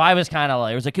 So I was kind of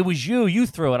like, it was you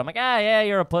threw it. I'm like, yeah,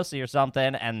 you're a pussy or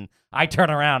something. And I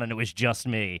turn around and it was just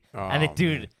me. And Oh,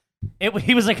 dude,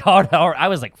 he was like hard. I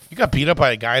was like, You got beat up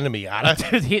by a guy in a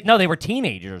Miata? dude, no, they were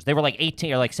teenagers. They were like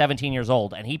 18 or like 17 years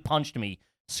old, and he punched me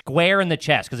square in the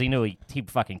chest because he knew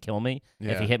he'd fucking kill me if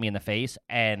Yeah. he hit me in the face.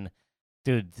 And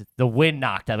dude, the wind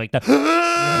knocked out. Like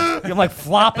I'm like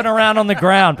flopping around on the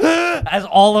ground as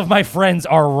all of my friends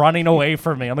are running away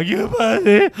from me. I'm like, you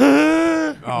buddy.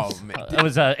 Oh, man.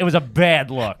 It was a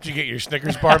bad look. Did you get your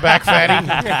Snickers bar back, fatty?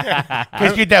 Can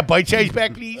you get that bite size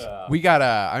back, please? We got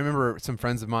I remember some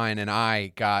friends of mine and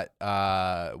I got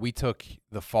we took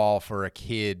the fall for a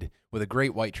kid with a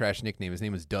great white trash nickname. His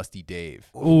name was Dusty Dave.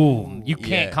 Ooh, you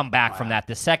can't Yeah. come back from that.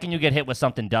 The second you get hit with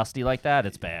something dusty like that,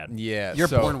 it's bad. Yeah. You're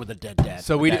so, born with a dead dad.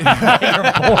 So we didn't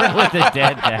You're born with a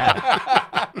dead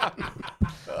dad.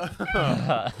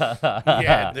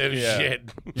 Yeah, no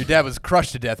shit. Your dad was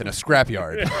crushed to death in a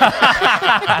scrapyard.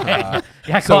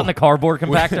 Got caught in the cardboard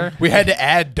compactor. We had to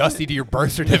add Dusty to your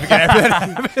birth certificate after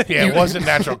that. Yeah, it wasn't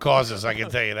natural causes, I can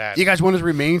tell you that. you guys want his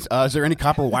remains? Is there any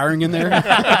copper wiring in there?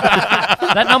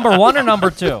 That number 1 or number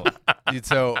 2? Dude,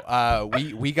 so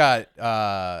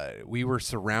we were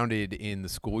surrounded in the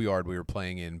schoolyard we were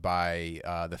playing in by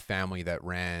the family that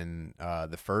ran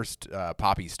the first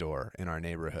Poppy store in our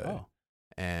neighborhood. Oh.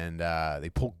 and they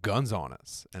pulled guns on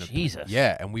us. And Jesus.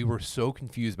 Yeah, and we were so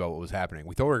confused about what was happening.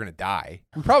 We thought we were gonna die.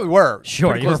 We probably were.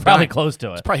 Sure, Pretty you were close to probably dying. close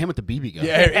to it. Probably him with the BB gun.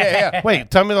 Yeah.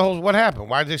 Wait, tell me what happened.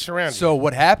 Why did they surround So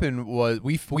what happened was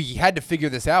we had to figure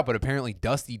this out, but apparently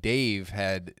Dusty Dave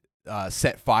had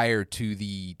set fire to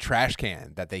the trash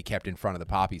can that they kept in front of the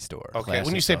Poppy store. you? Okay, Classic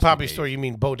when you say Dusty Poppy Dave. store, you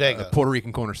mean bodega. Puerto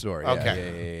Rican corner store. Yeah,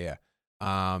 Okay.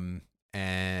 Yeah.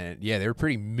 And yeah, they were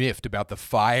pretty miffed about the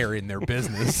fire in their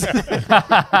business.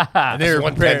 And they were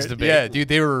one prepared- tends to be. Yeah, dude,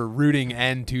 they were rooting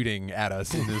and tooting at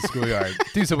us in the schoolyard.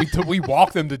 Dude, so we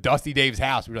walked them to Dusty Dave's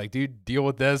house. We were like, dude, deal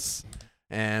with this.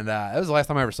 And that was the last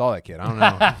time I ever saw that kid. I don't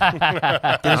know.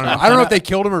 I don't know if they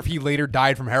killed him or if he later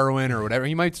died from heroin or whatever.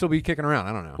 He might still be kicking around.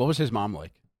 I don't know. What was his mom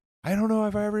like? I don't know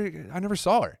if I never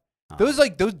saw her. Those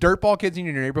dirtball kids in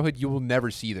your neighborhood, you will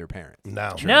never see their parents.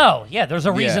 No. No, yeah, there's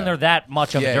a reason Yeah. they're that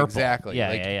much of a Yeah, dirtball. exactly. Yeah,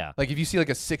 like, yeah. Like if you see like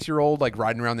a 6-year-old like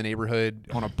riding around the neighborhood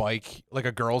on a bike, like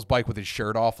a girl's bike with his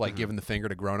shirt off, like giving the finger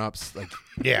to grown-ups, like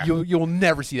Yeah. you'll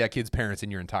never see that kid's parents in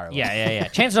your entire life. Yeah.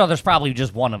 Chances are there's probably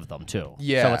just one of them too.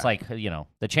 Yeah. So it's like,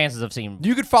 the chances of seeing.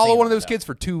 You could follow seeing one of them, those kids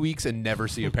for 2 weeks and never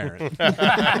see a parent.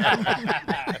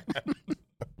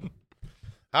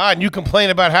 And you complain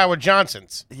about Howard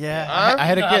Johnson's. Yeah, Huh? I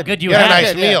had a kid. Good You you had a had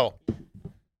nice it. meal.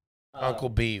 Uncle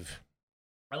Beeve.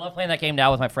 I love playing that game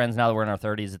now with my friends now that we're in our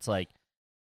 30s. It's like,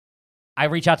 I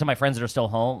reach out to my friends that are still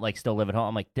home, like still live at home.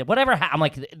 I'm like, whatever. I'm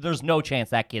like, there's no chance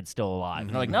that kid's still alive. And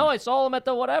they're like, no, I saw him at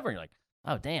the whatever. And you're like,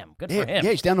 oh, damn, good for him.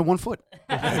 Yeah, he's down to 1 foot.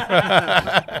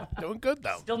 Doing good,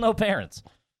 though. Still no parents.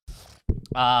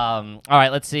 All right,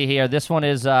 let's see here. This one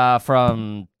is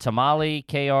from Tamale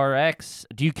KRX.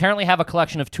 Do you currently have a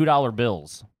collection of $2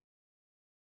 bills?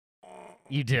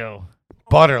 You do.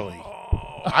 Butterly.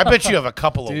 I bet you have a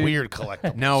couple of weird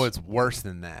collectibles. No, it's worse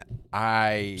than that.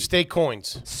 I State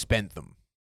coins. spent them.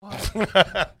 Why?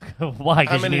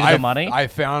 Because you many- needed the money? I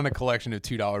found a collection of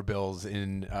 $2 bills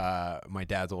in my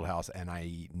dad's old house, and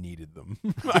I needed them.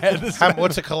 I had to spend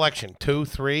What's a collection? 2,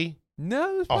 3?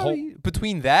 No, it's A whole- probably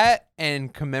between that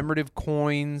and commemorative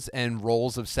coins and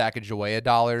rolls of Sacagawea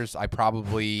dollars, I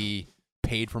probably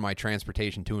paid for my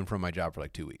transportation to and from my job for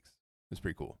like 2 weeks. It was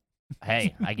pretty cool.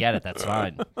 Hey, I get it. That's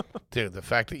fine. Dude, the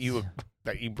fact that you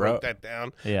broke that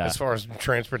down Yeah. as far as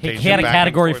transportation. He had a back and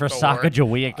category for forth to work,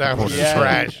 Sacagawea. That was quarters.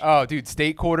 trash. Oh, dude,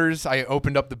 state quarters. I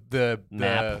opened up the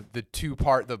Map.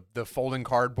 two-part the folding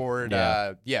cardboard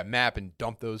map and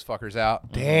dumped those fuckers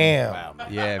out. Damn.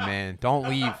 Yeah, man. Don't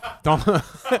leave don't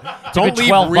good leave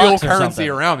 12 real bucks or currency something.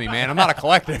 around me, man. I'm not a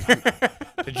collector.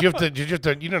 Did you have to? You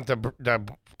didn't have to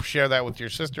share that with your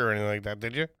sister or anything like that,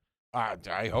 did you?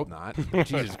 I hope not.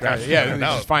 Jesus Christ. Yeah,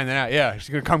 No. just find that out. Yeah, she's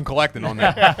gonna come collecting on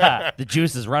that. The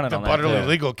juice is running The on that. Butterly too.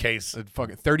 legal case.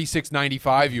 Fucking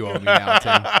 $36.95 you owe me now,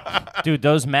 Tim. Dude,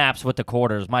 those maps with the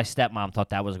quarters, my stepmom thought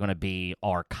that was going to be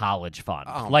our college fund.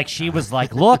 Oh, like, she was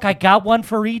like, look, I got one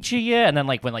for each of you. And then,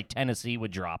 like, when, like, Tennessee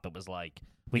would drop, it was like,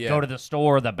 we'd go to the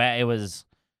store, it was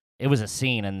a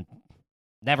scene, and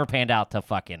never panned out to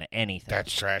fucking anything.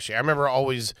 That's trashy. I remember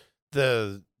always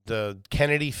the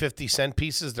Kennedy 50-cent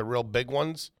pieces, the real big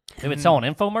ones. They would sell an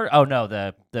infomer? Oh, no,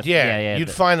 the Yeah, you'd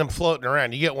find them floating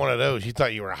around. You get one of those, you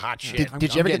thought you were a hot shit.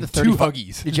 Did you ever get the getting 35 two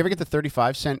Huggies? Did you ever get the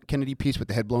 35-cent Kennedy piece with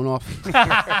the head blown off?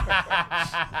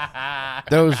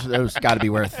 Those got to be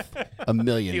worth $1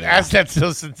 million. You now. asked that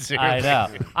so sincerely. I know.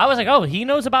 I was like, oh, he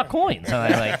knows about coins. And I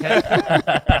was like,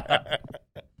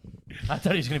 I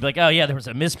thought he was going to be like, oh, yeah, there was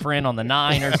a misprint on the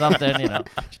 9 or something,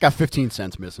 She's got 15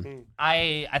 cents missing.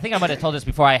 I think I might have told this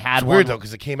before I had It's one. weird, though,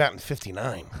 because it came out in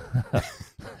 59.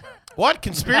 What?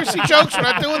 Conspiracy jokes? We're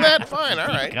not doing that? Fine, all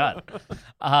right. God.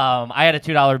 I had a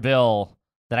 $2 bill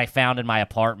that I found in my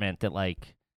apartment that,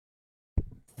 like,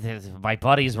 my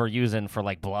buddies were using for,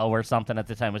 like, blow or something at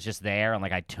the time. It was just there, and,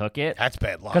 like, I took it. That's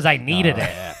bad luck. Because I needed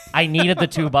it. I needed the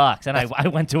 $2, and I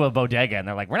went to a bodega, and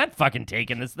they're like, we're not fucking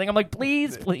taking this thing. I'm like,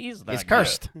 please. They're It's like,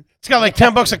 cursed. It's got like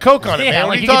 $10 of Coke on it, Yeah, man. What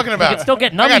like are you talking about? You can still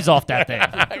get nummies off that thing.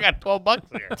 I got $12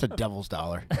 there. It's a devil's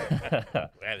dollar.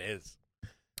 That is.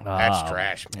 That's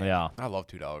trash, man. Yeah. I love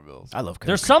 $2 bills. I love Coke.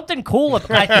 There's something cool about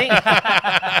I think.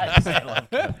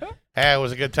 Hey, it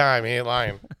was a good time. He ain't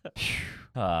lying.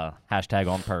 Hashtag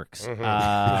on perks,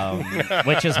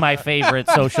 which is my favorite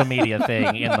social media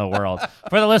thing in the world.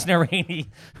 For the listener, Rainey,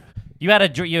 you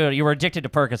were addicted to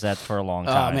Percocets for a long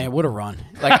time. Oh man, what a run!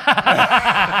 Like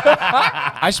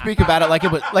I speak about it like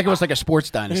it was like a sports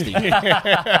dynasty.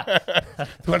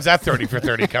 When's that 30 for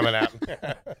 30 coming out?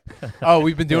 Oh,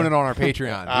 we've been doing it on our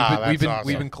Patreon. Ah, we've that's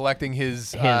been awesome. collecting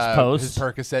his posts? his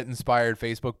Percocet inspired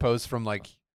Facebook posts from like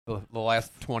the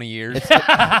last 20 years.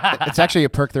 It's actually a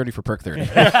perk 30 for perk 30.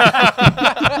 Damn,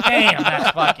 that's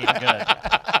fucking good.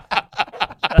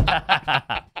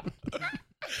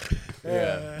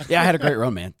 Yeah, I had a great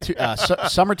run, man.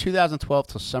 Summer 2012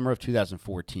 till summer of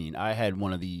 2014, I had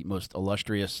one of the most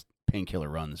illustrious painkiller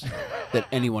runs that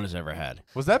anyone has ever had.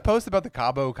 Was that post about the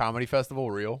Cabo Comedy Festival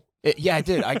real? Yeah, I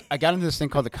did. I got into this thing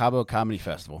called the Cabo Comedy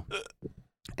Festival,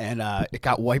 and it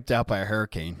got wiped out by a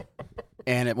hurricane.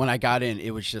 And when I got in,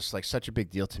 it was just like such a big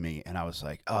deal to me, and I was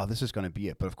like, "Oh, this is going to be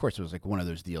it." But of course, it was like one of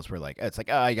those deals where like it's like,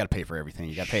 "Oh, you got to pay for everything.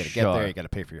 You got to pay to get there. You got to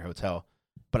pay for your hotel."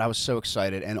 But I was so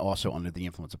excited, and also under the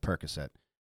influence of Percocet,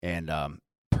 and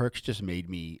Perks just made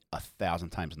me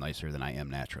 1,000 times nicer than I am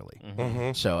naturally.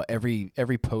 Mm-hmm. So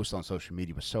every post on social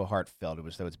media was so heartfelt. It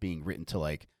was though it's being written to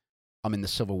like I'm in the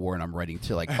Civil War and I'm writing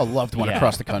to like a loved one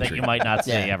across the country that you might not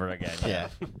see ever again. Yeah.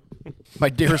 My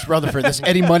dearest Rutherford, this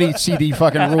Eddie Money CD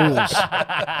fucking rules.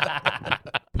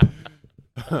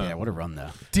 Yeah, what a run though.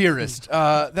 Dearest,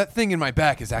 that thing in my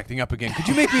back is acting up again. Could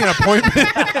you make me an appointment?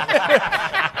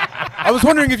 I was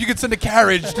wondering if you could send a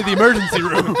carriage to the emergency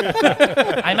room.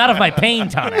 I'm out of my pain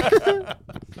tonic.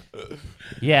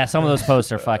 Yeah, some of those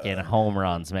posts are fucking home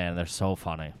runs, man. They're so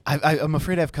funny. I'm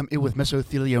afraid I've come ill with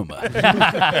mesothelioma.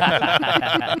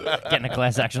 Getting a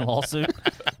class action lawsuit.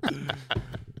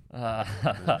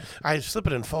 I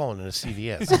slipped and fallen in a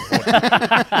CVS.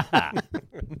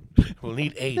 We'll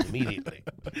need aid immediately.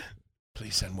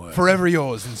 Please send word. Forever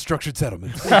yours in structured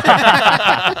settlements.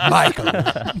 Michael.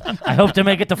 I hope to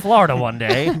make it to Florida one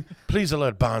day. Please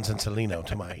alert Bonds and Salino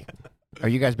to my... Are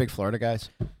you guys big Florida guys?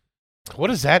 What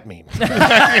does that mean?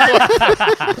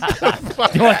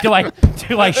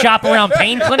 Do I shop around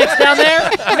pain clinics down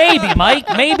there? Maybe, Mike.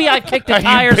 Maybe I kicked the Are you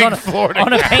tires big on Florida a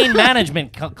guy? pain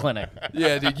management clinic.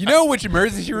 Yeah, dude. You know which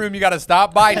emergency room you got to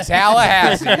stop by?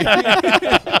 Tallahassee.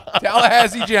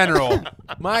 Tallahassee General.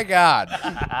 My God.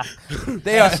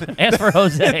 They are. Ask for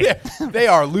Jose. They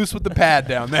are loose with the pad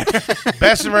down there.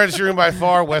 Best emergency room by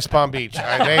far, West Palm Beach.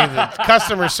 The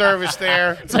customer service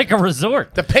there. It's like a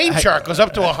resort. The pain chart goes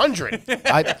up to 100.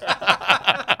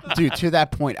 Dude, to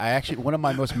that point, one of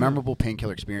my most memorable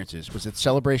painkiller experiences was at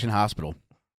Celebration Hospital.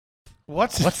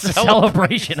 What's the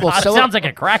celebration? Well, Sounds like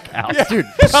a crack house. Yeah. Dude,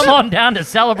 come on down to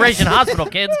Celebration Hospital,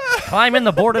 kids. Climb in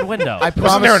the boarded window.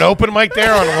 Wasn't there an open mic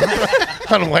there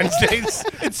on Wednesdays?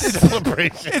 It's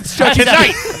celebration. It's Chuck E.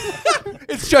 Cheese.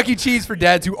 It's Chuck E. Cheese for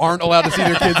dads who aren't allowed to see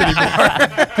their kids anymore.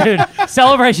 Dude,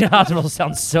 Celebration Hospital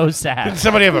sounds so sad. Did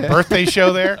somebody have a birthday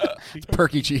show there?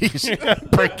 Perky cheese.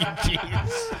 Perky cheese.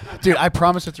 Dude, I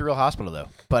promise it's a real hospital though.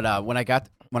 But when I got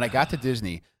to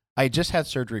Disney, I had just had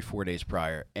surgery 4 days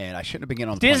prior, and I shouldn't have been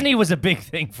getting on the Disney plane. was a big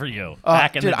thing for you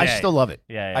back in the day. I still love it.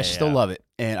 Yeah, I still love it,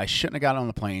 and I shouldn't have gotten on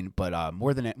the plane. But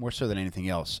more so than anything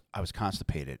else, I was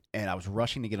constipated, and I was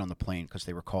rushing to get on the plane because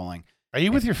they were calling. Are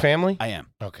you with your family? I am.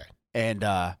 Okay. And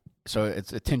so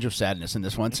it's a tinge of sadness in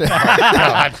this one. So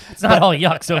it's not all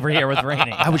yucks over here with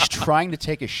raining. I was trying to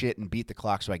take a shit and beat the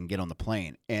clock so I can get on the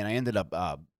plane, and I ended up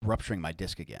rupturing my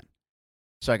disc again.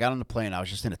 So I got on the plane. I was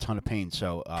just in a ton of pain.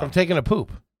 So From taking a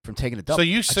poop. From taking a dump. So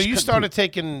you started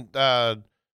taking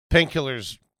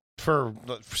painkillers for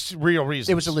real reasons.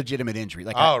 It was a legitimate injury.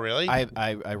 Like really?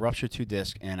 I ruptured 2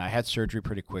 discs, and I had surgery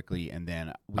pretty quickly, and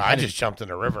then I just jumped in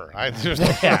the river. I just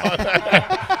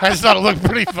thought it looked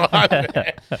pretty fun.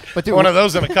 But dude, one of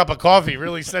those and a cup of coffee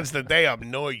really sets the day up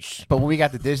nice. But when we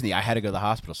got to Disney, I had to go to the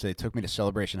hospital, so they took me to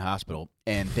Celebration Hospital,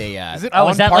 and they is it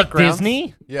is that Park like grounds?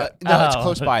 Disney? Yeah. No, it's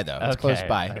close by though. It's okay. close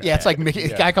by. Yeah, it's like Mickey.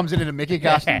 The guy comes in a Mickey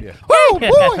costume. Yeah. Oh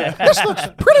boy, this looks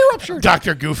pretty ruptured.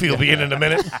 Dr. Goofy will be in a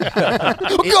minute.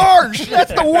 Gosh,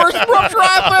 that's the worst rupture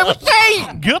I've ever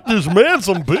seen. Get this man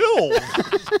some bills.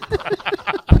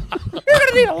 You're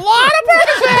gonna need a lot of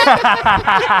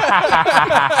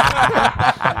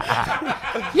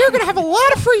Percocet. You're gonna have a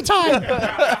lot of free time.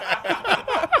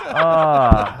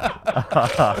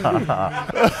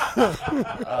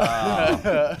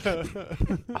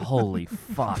 Holy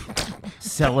fuck.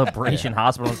 Celebration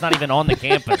Hospital. It's not even on the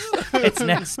campus. It's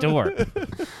next door.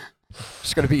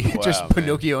 It's gonna be just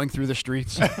Pinocchioing through the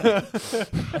streets. Yeah,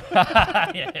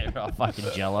 all fucking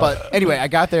jello. But anyway, I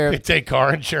got there. They take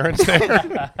car insurance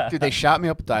there. Dude, they shot me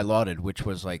up with Dilaudid, which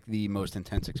was like the most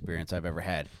intense experience I've ever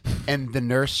had. And the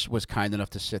nurse was kind enough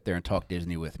to sit there and talk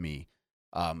Disney with me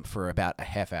for about a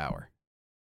half hour,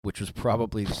 which was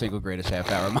probably the single greatest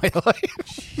half hour of my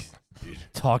life.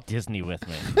 Talk Disney with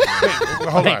me. Wait,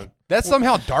 hold on. That's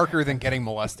somehow darker than getting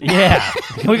molested. Yeah.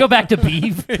 Can we go back to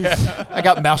beef? I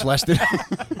got mouse lested.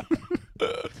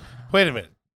 Wait a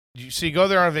minute. So you go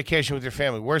there on vacation with your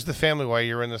family. Where's the family while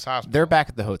you're in this hospital? They're back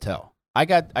at the hotel. I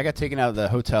got taken out of the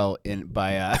hotel in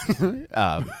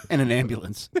an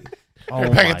ambulance.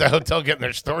 They're back at the hotel getting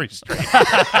their story straight.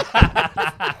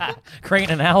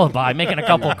 Creating an alibi, making a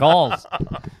couple calls.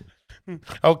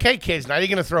 Okay, kids, now you're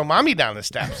gonna throw mommy down the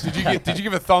steps. Did you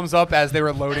give a thumbs up as they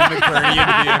were loading the gurney into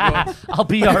the ambulance? I'll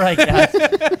be all right, guys.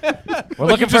 We're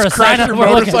looking for a just sign crashed of your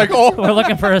motorcycle. We're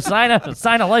looking for a sign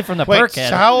of life from the Wait, Perkhead.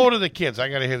 so how old are the kids? I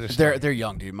gotta hear this. story. They're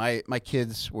young, dude. My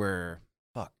kids were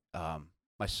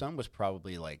my son was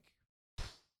probably like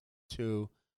 2,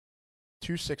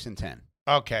 6, and 10.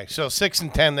 Okay, so 6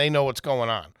 and 10, they know what's going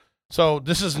on. So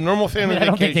this is a normal family I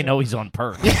don't think they vacation. know he's on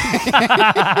perk.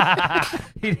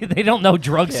 They don't know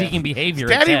drug-seeking behavior.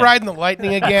 at Daddy 10. riding the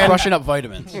lightning again. Crushing up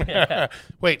vitamins.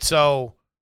 Wait, so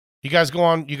you guys go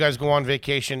on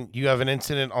vacation. You have an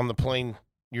incident on the plane.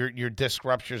 Your disc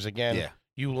ruptures again. Yeah.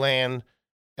 You land,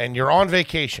 and you're on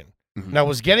vacation. Mhm. Now,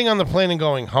 was getting on the plane and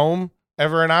going home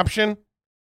ever an option?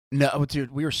 No,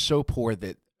 dude, we were so poor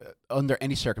that under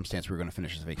any circumstance we were going to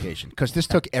finish this vacation because this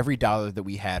took every dollar that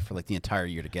we had for like the entire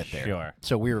year to get there. Sure.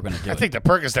 So we were going to do I it. think the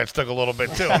Percocets took a little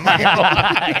bit too. I'm not gonna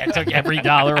lie. I took every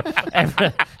dollar,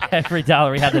 every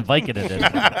dollar we had to Vicodin in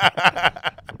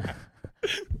it.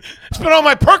 Spent all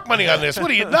my perk money on this.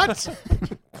 What are you nuts?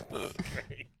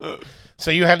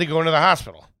 So you had to go into the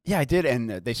hospital. Yeah, I did, and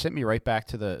they sent me right back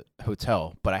to the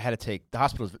hotel. But I had to take the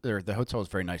hotel was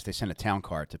very nice. They sent a town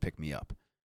car to pick me up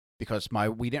because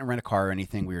we didn't rent a car or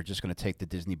anything. We were just going to take the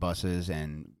Disney buses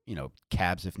and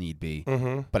cabs if need be.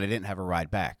 Mm-hmm. But I didn't have a ride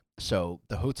back, so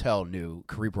the hotel knew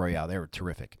Caribe Royale. They were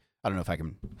terrific. I don't know if I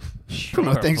can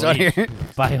promote things on please. here.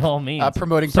 By all means.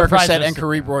 Promoting Surprise Percocet us. and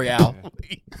Caribe Royale.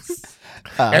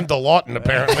 And the Lawton,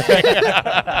 apparently.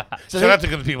 Shout out to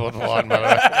the people at the Lawton, by the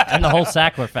way. And the whole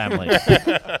Sackler family.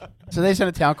 So they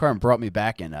sent a town car and brought me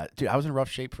back, and dude, I was in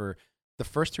rough shape for the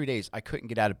first 3 days. I couldn't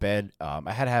get out of bed. I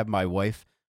had to have my wife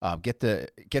get the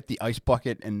ice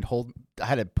bucket and hold. I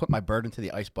had to put my bird into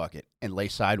the ice bucket and lay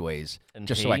sideways And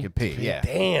just so I pee? could pee. Yeah,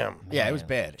 Damn. yeah, it was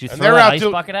bad. Did you And throw they're that out ice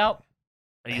do- bucket out?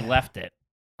 Or you left it?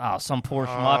 Oh, some poor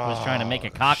schmuck was trying to make a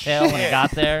cocktail when he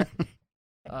got there.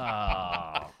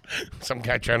 Oh. Some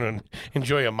guy trying to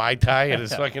enjoy a Mai Tai at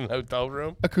his fucking hotel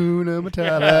room. Hakuna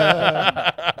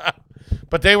Matata.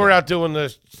 But they were out doing the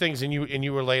things, and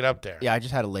you were laid up there. Yeah, I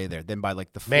just had to lay there. Then by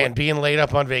like the Man, being laid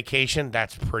up on vacation,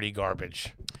 that's pretty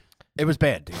garbage. it was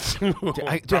bad, dude.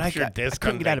 I Ruptured disc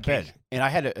couldn't on get out of bed, vacation. and I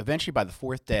had to eventually by the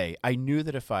 4th day. I knew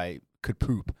that if I could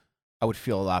poop, I would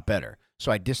feel a lot better.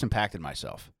 So I disimpacted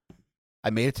myself. I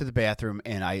made it to the bathroom,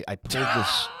 and I pulled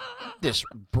this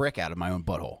brick out of my own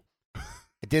butthole.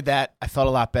 I did that. I felt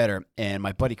a lot better, and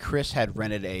my buddy Chris had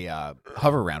rented a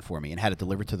hover round for me and had it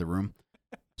delivered to the room.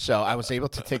 So I was able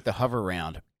to take the hover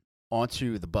round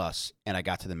onto the bus, and I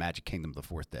got to the Magic Kingdom the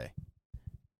 4th day.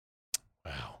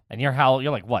 Wow. And you're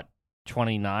like, what,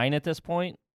 29 at this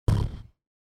point?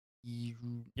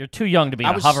 You're too young to be in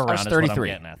I a was- hover I was round is what I'm 33.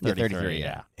 getting at. Yeah, 33, 33,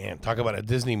 yeah. Man, talk about a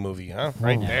Disney movie, huh?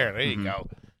 Right Ooh. there. There you Mhm. go.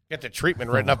 Get the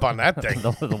treatment written up on that thing.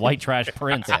 the white trash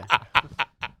prince.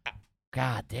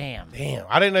 God damn. Damn.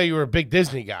 I didn't know you were a big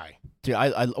Disney guy. Dude,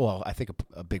 I think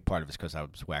a big part of it's because I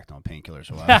was whacked on painkillers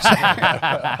a while.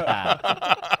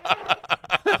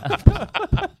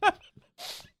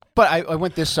 But I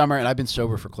went this summer, and I've been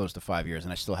sober for close to 5 years,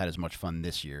 and I still had as much fun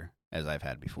this year as I've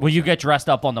had before. Will you so. get dressed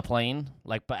up on the plane,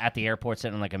 like at the airport,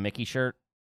 sitting in like a Mickey shirt?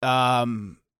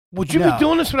 Would you No. be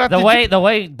doing this without The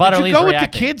way Did Butterly's you go with the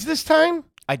reacting. kids this time?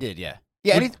 I did, yeah.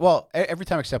 Yeah, every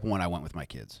time except one, I went with my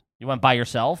kids. You went by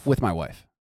yourself? With my wife.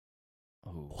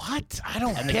 What? I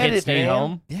don't And the get kids it, stayed man.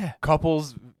 home? Yeah.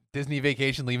 Couples Disney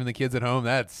vacation, leaving the kids at home.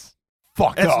 That's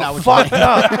fucked That's up. not what Fucked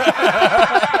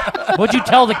up. What'd you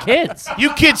tell the kids?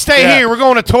 You kids stay Yeah. here. We're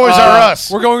going to Toys R Us.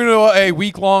 We're going to a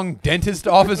week-long dentist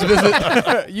office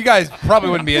visit. You guys probably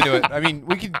wouldn't be into it. I mean,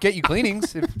 we could get you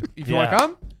cleanings if you want Yeah. to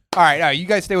come. All right, you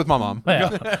guys stay with my mom. Yeah.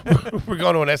 We're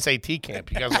going to an SAT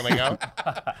camp. You guys want to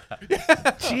go?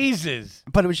 Jesus.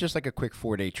 But it was just like a quick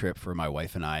 4-day trip for my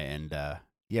wife and I, and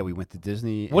yeah, we went to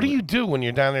Disney. What do and you do when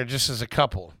you're down there just as a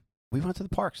couple? We went to the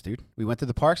parks, dude. We went to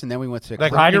the parks, and then we went to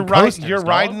Like Riding coasters, you're dog.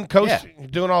 riding coasters, you're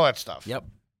doing all that stuff. Yep.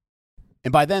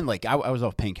 And by then, like I was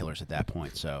off painkillers at that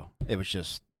point, so it was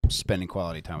just spending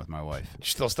quality time with my wife. You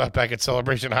still stop back at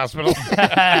Celebration Hospital.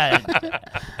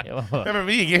 Yeah. Remember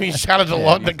me? You gave me a shot at the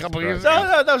Lawton a couple years ago.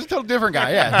 No, that was a total different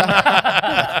guy. Yeah.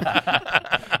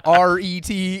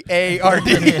 RETARD.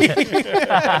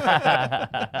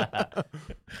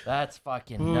 That's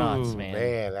fucking nuts, Ooh,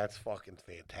 man. that's fucking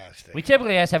fantastic. We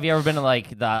typically ask, have you ever been to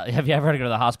have you ever had to go to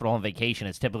the hospital on vacation?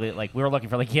 It's typically like, we were looking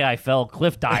for like, yeah, I fell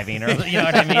cliff diving, or you know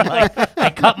what I mean? Like, I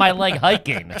cut my leg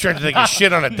hiking. tried to take a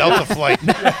shit on a Delta flight,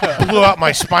 blew out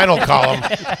my spinal column.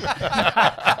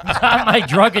 Not my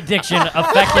drug addiction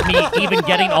affected me even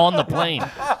getting on the plane.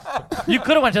 You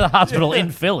could have went to the hospital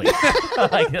in Philly.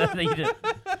 Like, you did-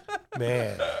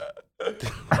 Man.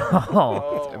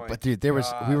 oh. But dude,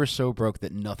 we were so broke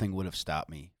that nothing would have stopped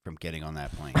me from getting on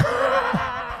that plane.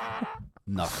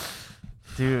 Nothing.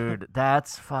 Dude,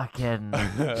 that's fucking.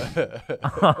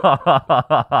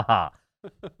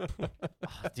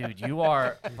 Dude, you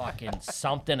are fucking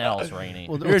something else, Rainey.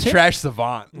 Well, You're a trash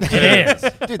savant. It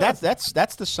is. Dude,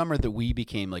 that's the summer that we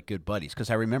became like good buddies.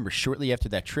 Because I remember shortly after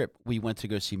that trip, we went to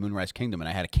go see Moonrise Kingdom, and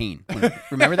I had a cane.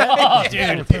 Remember that? Oh,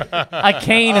 dude, a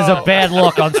cane is a bad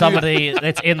look on somebody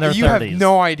that's in their You 30s. have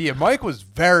no idea. Mike was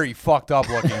very fucked up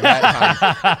looking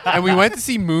that time. And we went to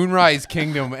see Moonrise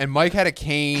Kingdom, and Mike had a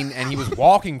cane, and he was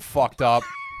walking fucked up.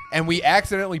 And we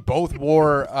accidentally both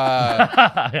wore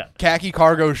khaki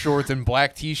cargo shorts and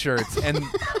black T-shirts. And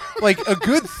like a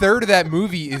good third of that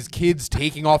movie is kids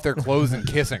taking off their clothes and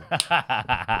kissing.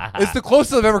 It's the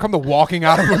closest I've ever come to walking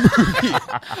out of a movie.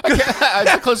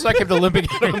 It's the closest I came to limping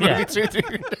out of a Yeah. movie too,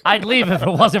 dude. I'd leave if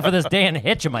it wasn't for this Dan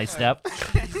hitch in my step.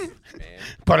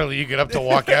 Butterly, you get up to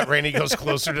walk out. Rainey goes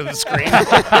closer to the screen.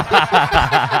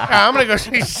 I'm gonna go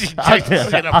see sit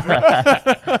up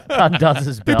front. Undoes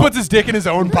his He belt. puts his dick in his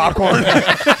own popcorn.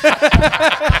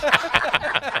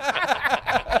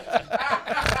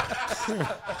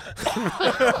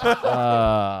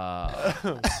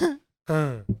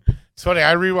 It's funny.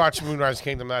 I rewatched Moonrise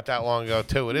Kingdom not that long ago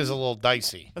too. It is a little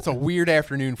dicey. That's a weird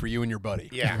afternoon for you and your buddy.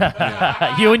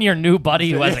 Yeah. You and your new buddy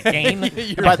who has a cane,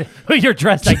 who you're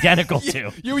dressed identical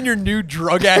to. You and your new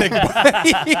drug addict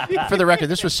buddy. For the record,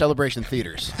 this was Celebration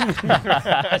Theaters.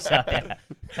 So, yeah.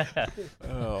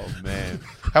 Oh, man.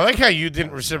 I like how you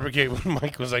didn't reciprocate when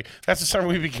Mike was like, "That's the summer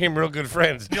we became real good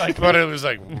friends." But it was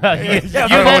like, You I don't know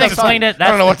can't what explain it. I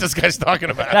don't know what this guy's talking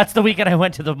about. That's the weekend I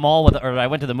went to the mall with, or I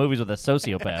went to the movies with a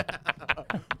sociopath.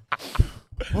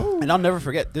 And I'll never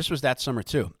forget, this was that summer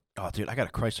too. Oh, dude, I got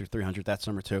a Chrysler 300 that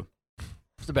summer too.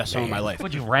 It's the best summer of my life.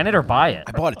 Would you rent it or buy it?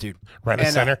 I bought it, dude. Rent a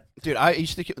And, center. Dude, I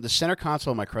used to keep the center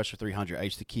console of my Chrysler 300. I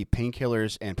used to keep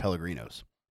Painkillers and Pellegrinos.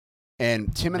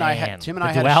 And Tim and I Man, had the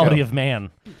a show. duality of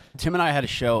man. Tim and I had a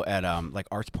show at like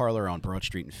Arts Parlor on Broad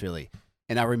Street in Philly.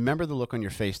 And I remember the look on your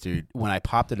face, dude, when I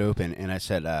popped it open and I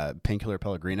said Painkiller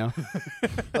Pellegrino.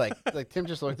 like Tim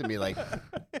just looked at me like,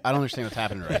 I don't understand what's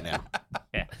happening right now.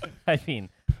 Yeah. I mean,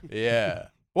 Yeah.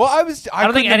 Well, I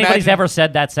don't think anybody's ever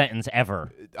said that sentence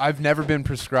ever. I've never been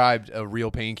prescribed a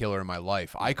real painkiller in my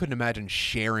life. I couldn't imagine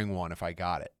sharing one if I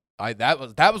got it.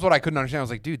 That was what I couldn't understand. I was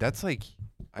like, dude, that's like.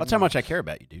 That's how much I care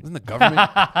about you, dude. Isn't the government?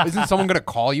 Isn't someone going to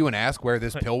call you and ask where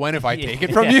this pill went if I take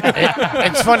it from you?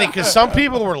 It's funny because some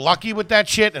people were lucky with that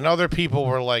shit, and other people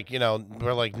were like,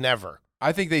 never.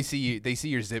 I think they see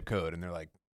your zip code and they're like,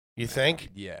 You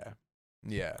think? yeah.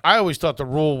 I always thought the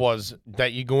rule was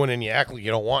that you go in and you act like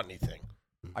you don't want anything.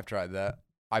 I've tried that.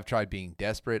 I've tried being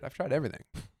desperate. I've tried everything.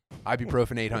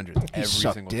 Ibuprofen 800 every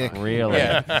suck single dick. time. Really?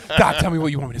 Yeah. Doc, tell me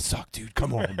what you want me to suck, dude.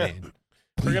 Come on, man.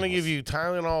 We're gonna give you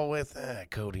Tylenol with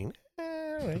codeine.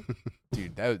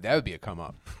 Dude, that would be a come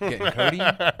up. Getting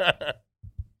codeine?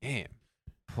 Damn.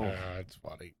 That's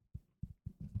funny.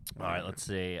 All right, let's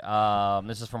see.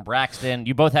 This is from Braxton.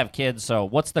 You both have kids, so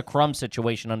what's the crumb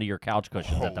situation under your couch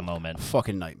cushions at the moment?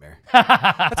 Fucking nightmare.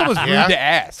 That's almost Yeah? rude to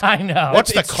ask. I know.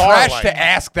 What's the It's car trash like? to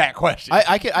ask that question.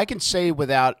 I can say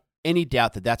without any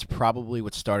doubt that that's probably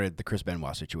what started the Chris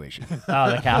Benoit situation.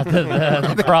 Oh, the couch,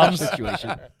 the crumbs.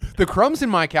 situation. The crumbs in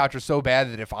my couch are so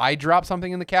bad that if I drop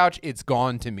something in the couch, it's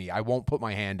gone to me. I won't put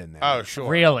my hand in there. Oh, sure.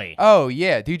 Really? Oh,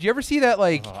 yeah. Dude, you ever see that,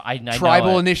 like, Oh, I know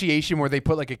tribal it. initiation where they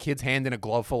put, like, a kid's hand in a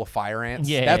glove full of fire ants?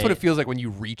 Yeah. That's what it feels like when you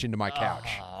reach into my couch.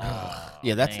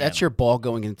 Yeah, that's your ball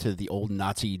going into the old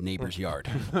Nazi neighbor's yard.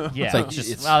 Yeah. It's like, just,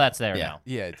 it's- that's there yeah. now.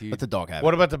 Yeah, dude. Let the dog have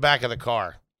What it. about the back of the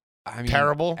car? I mean,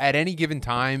 Terrible? At any given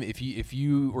time, if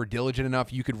you were diligent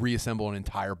enough, you could reassemble an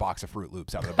entire box of Fruit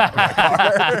Loops out of the back of my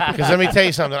car. Because let me tell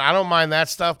you something. I don't mind that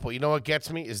stuff, but you know what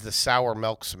gets me is the sour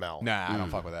milk smell. Nah, I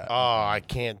don't fuck with that. Oh, I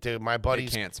can't do. My I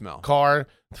buddy's can't smell. car,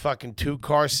 fucking 2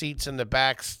 car seats in the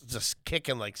back, just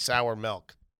kicking like sour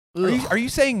milk. Are you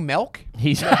saying milk?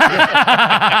 He's Is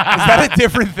that a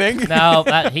different thing? no,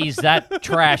 he's that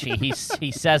trashy.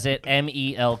 He says it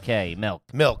MELK, milk.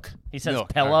 Milk. He says Milk,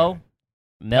 pillow,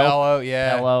 milk, Mellow,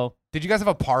 yeah. pillow. Did you guys have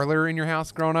a parlor in your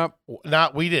house growing up?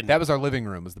 Not we didn't. That was our living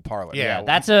room, was the parlor. Yeah.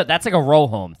 That's like a row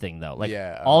home thing though. Like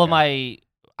Yeah, all of okay.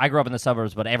 I grew up in the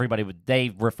suburbs, but they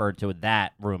referred to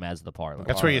that room as the parlor.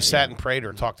 That's where you sat and prayed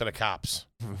or talked to the cops.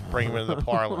 Bring them into the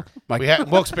parlor. My- We had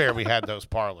Wilkes-Barre. We had those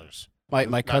parlors.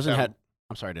 My cousin that had.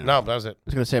 I'm sorry, Dennis. No, that was it. I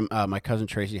was going to say my cousin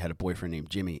Tracy had a boyfriend named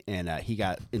Jimmy, and he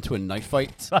got into a knife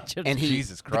fight. Such a And he,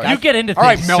 Jesus the Christ. guy- you get into All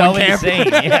right, things so Mellencamp. insane.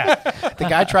 Yeah. the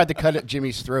guy tried to cut at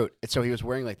Jimmy's throat, and so he was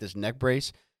wearing like this neck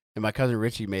brace. And my cousin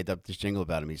Richie made up this jingle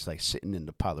about him. He's like sitting in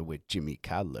the parlor with Jimmy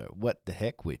Codler. What the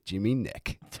heck with Jimmy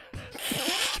Neck?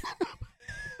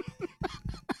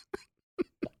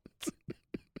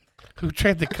 Who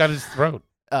tried to cut his throat?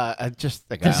 Just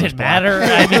the guy. Does on his it block. matter?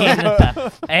 I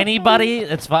mean, anybody,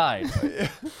 it's fine.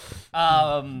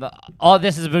 All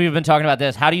this is we've been talking about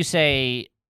this. How do you say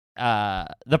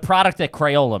the product that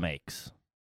Crayola makes?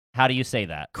 How do you say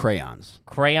that? Crayons.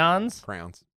 Crayons?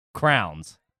 Crowns.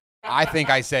 Crowns. I think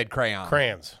I said crayon.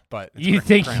 Crayons. But it's You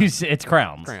think crayons. you say it's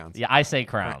crowns? Crayons. Yeah, I say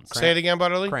crowns. Say it again,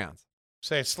 Butterly. Crayons.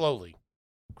 Say it slowly.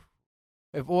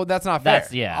 Well, that's not fair.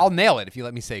 That's- yeah. I'll nail it if you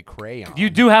let me say crayon. You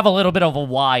do have a little bit of a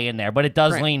Y in there, but it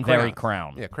does lean very crayons.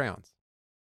 crown. Yeah, crayons.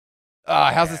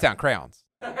 How's this sound? Crayons.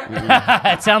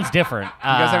 It sounds different. You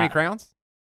guys have any crayons?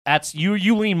 That's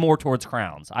you lean more towards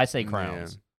crowns. I say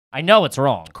crowns. I know it's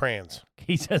wrong. Crayons.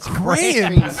 He says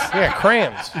Crayons? Yeah,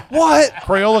 crayons. What?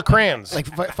 Crayola crayons. Like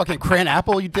fucking crayon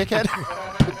apple, you dickhead.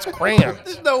 It's crayons.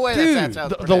 There's no way Dude, that's how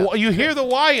it's The, pronounced. you hear the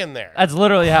Y in there. That's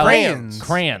literally how Crayons.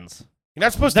 Crayons. You're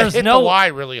not supposed There's to hit no- the Y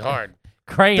really hard.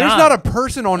 Crayon. There's not a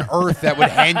person on earth that would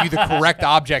hand you the correct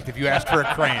object if you asked for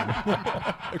a crayon.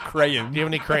 A crayon. Do you have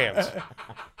any crayons?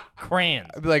 crayons.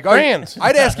 I'd be like, Crayons.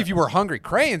 I'd ask if you were hungry.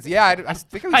 Crayons? Yeah, I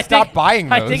think I would stop buying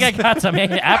those. I think I got some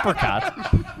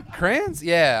apricots. Crayons?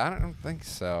 Yeah, I don't think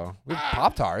so. We have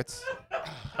Pop-Tarts.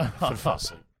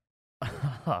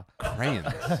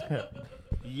 Crayons.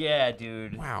 Yeah,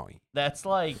 dude. Wow. That's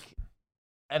like,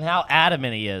 and how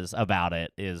adamant he is about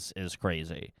it is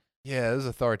crazy. Yeah, this is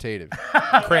authoritative.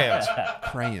 Crayons.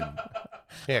 Crayon.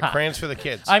 Yeah, crayons for the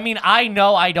kids. I mean, I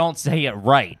know I don't say it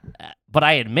right, but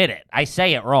I admit it. I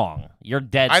say it wrong. You're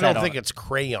dead I set don't on think it. it's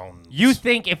crayons. You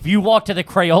think if you walk to the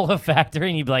Crayola factory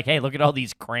and you'd be like, hey, look at all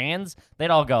these crayons,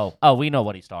 they'd all go, oh, we know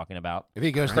what he's talking about. If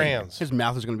he goes Crayons. his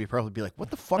mouth is going to be purple. He'd be like,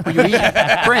 "What the fuck are you eating?"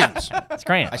 Crayons. It's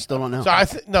crayons. I still don't know. So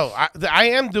I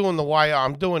am doing the Y.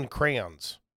 I'm doing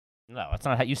crayons. No, that's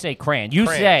not how you say crayon. You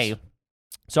Crayons.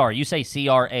 you say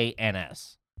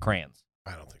crayons. Crayons.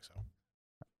 I don't think so.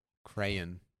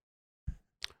 Crayon.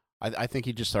 I think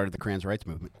he just started the crayons rights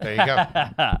movement. There you go.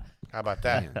 How about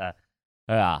that?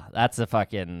 Yeah, that's a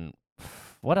fucking.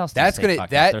 What else? That's do you say gonna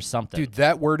fucking? that There's something. dude.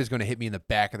 That word is gonna hit me in the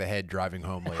back of the head driving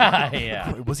home later.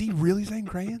 Yeah. Was he really saying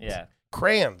crayons? Yeah.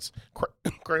 Crayons.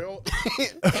 Crayola.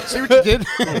 See what you did?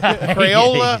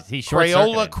 Crayola. He's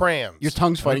Crayola crayons. Your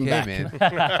tongue's fighting Okay, back.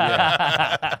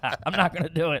 man. I'm not gonna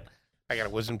do it. I got a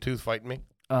wisdom tooth fighting me.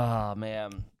 Oh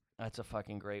man, that's a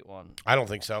fucking great one. I don't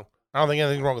think so. I don't think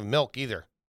anything's wrong with milk either.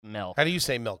 Milk. How do you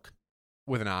say milk?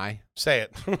 With an I. Say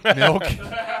it. Milk.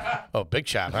 Oh, big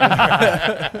shot.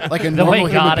 Huh? Like a The normal way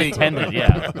human God being. intended,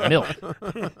 yeah. Milk.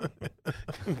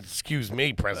 Excuse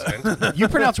me, President. You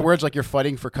pronounce words like you're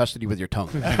fighting for custody with your tongue.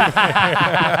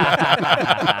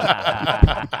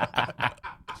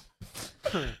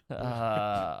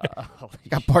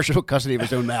 Got partial custody of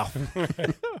his own mouth.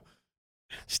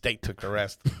 State took the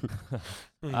rest.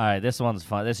 All right, this one's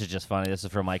fun. This is just funny. This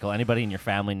is for Michael. Anybody in your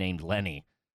family named Lenny?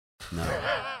 No.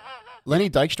 Lenny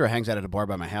Dykstra hangs out at a bar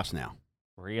by my house now.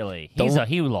 Really? Don't-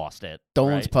 He lost it.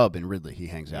 Dolan's right? Pub in Ridley. He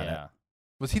hangs out Yeah. at.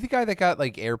 Was he the guy that got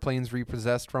like airplanes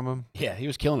repossessed from him? Yeah, he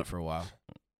was killing it for a while.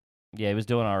 Yeah, he was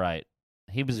doing all right.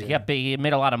 He was. Yeah. He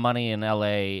made a lot of money in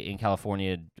L.A. in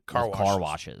California. Car with car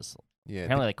washes. washes. Yeah.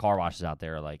 Apparently, like car washes out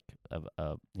there, are like,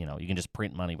 you can just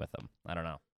print money with them. I don't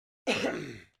know.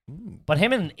 But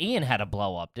him and Ian had a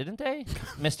blow up, didn't they?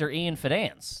 Mr. Ian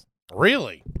Fidance.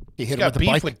 Really? He He's hit him got with the beef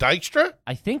bike. with Dykstra?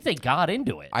 I think they got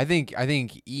into it. I think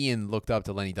Ian looked up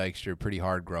to Lenny Dykstra pretty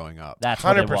hard growing up. That's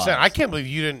what it 100%. was. I can't believe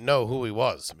you didn't know who he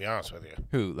was, to be honest with you.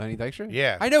 Who? Lenny Dykstra?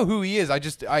 Yeah. I know who he is. I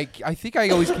think I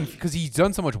always because he's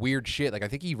done so much weird shit. Like I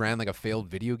think he ran like a failed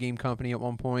video game company at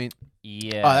one point.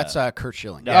 Yeah. Oh, that's Kurt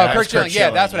Schilling. Yeah, Oh, that's Kurt Schilling. Kurt Yeah,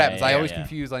 Schilling. that's what Yeah, happens. I yeah, always yeah.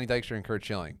 confuse Lenny Dykstra and Kurt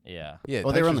Schilling. Yeah. Yeah.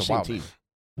 Well, they were on the Dykstra's a same wild team.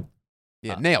 man.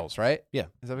 Yeah, Nails, right? Yeah.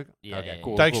 Is that what Yeah, okay, yeah, yeah.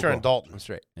 cool. Dykstra cool, and cool. Dalton. I'm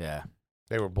straight. Yeah.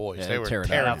 They were boys. Yeah, they they were tear it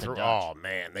tearing up. through. The Dutch. Oh,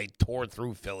 man. They tore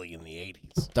through Philly in the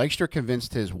 80s. Dykstra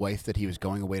convinced his wife that he was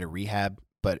going away to rehab,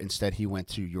 but instead he went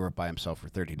to Europe by himself for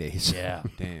 30 days. Yeah.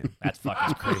 Damn. That's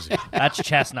fucking crazy. That's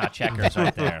chestnut checkers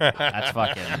right there. That's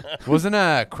fucking. Wasn't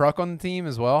Kruk on the team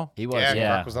as well? He was. Yeah. Yeah.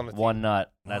 Clark was on the team. One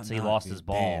nut. That's he Oh, no, lost dude, his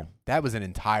ball. damn. That was an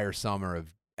entire summer of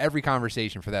every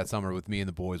conversation for that summer with me and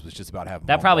the boys was just about having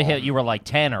That one probably ball. hit you were like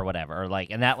 10 or whatever, or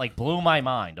like, and that like blew my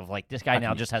mind of like this guy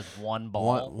now just has one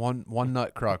ball. One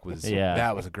nut Kruk was Yeah.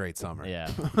 that was a great summer.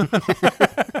 Yeah.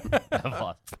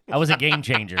 That was a game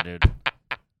changer, dude.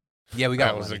 Yeah, we got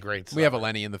That a was a Lenny. great We have a summer.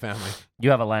 Lenny in the family. You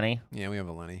have a Lenny? Yeah, we have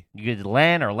a Lenny. You get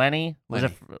Len or Lenny? Was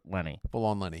Lenny. it Lenny? Full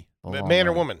on Lenny. Full on Man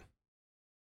or Lenny. woman?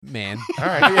 Man. All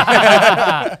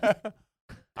right.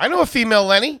 I know a female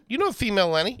Lenny. You know a female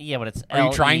Lenny? Yeah, but it's Are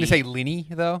you trying to L-E. say Lenny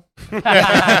though?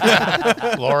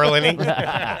 Laura Linney.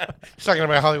 She's talking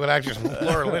about Hollywood actress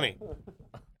Laura Linney.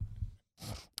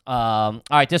 All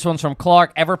right, this one's from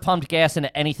Clark. Ever pumped gas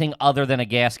into anything other than a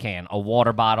gas can? A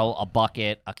water bottle, a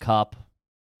bucket, a cup?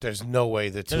 There's no way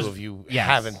the two of you yes.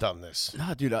 haven't done this.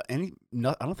 No, dude. I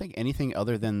don't think anything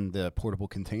other than the portable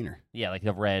container. Yeah, like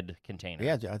the red container.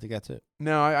 Yeah, I think that's it.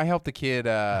 No, I helped the kid.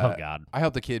 Oh, God. I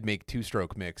helped the kid make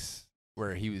two-stroke mix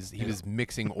where he was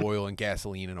mixing oil and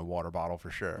gasoline in a water bottle for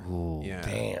sure. Ooh. Yeah,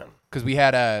 Damn. because we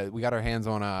got our hands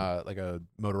on like a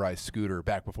motorized scooter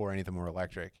back before anything were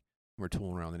electric. We're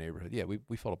tooling around the neighborhood. Yeah, we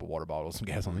filled up a water bottle with some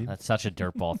gasoline. That's such a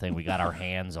dirtball thing. We got our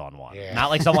hands on one. Yeah. Not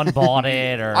like someone bought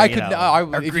it or, I you could. know. Our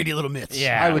greedy little mitts.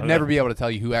 Yeah. I would never be able to tell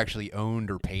you who actually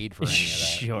owned or paid for any of that.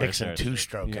 Sure. Mixing sure.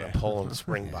 two-stroke in Yeah. a Poland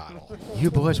spring bottle.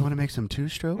 You boys want to make some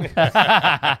two-stroke? Did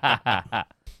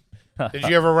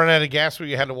you ever run out of gas where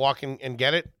you had to walk and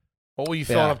get it? What were you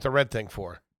filling Yeah. up the red thing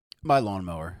for? My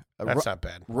lawnmower. That's not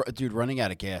bad. Dude, running out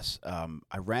of gas.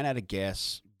 I ran out of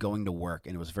gas going to work,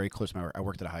 and it was very close to my work. I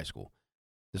worked at a high school.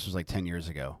 This was like 10 years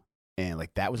ago. And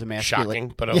like that was emasculating.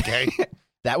 Shocking, but okay.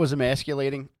 That was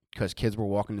emasculating because kids were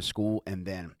walking to school, and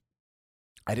then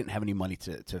I didn't have any money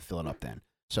to fill it up then.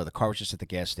 So the car was just at the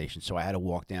gas station. So I had to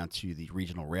walk down to the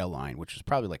regional rail line, which was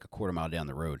probably like a quarter mile down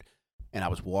the road. And I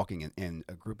was walking, and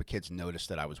a group of kids noticed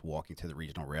that I was walking to the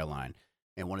regional rail line.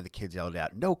 And one of the kids yelled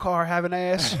out, "No car, have an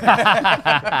ass."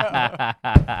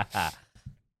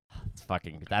 It's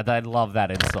fucking. I love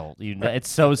that insult. It's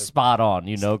so spot on.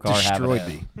 Car Destroyed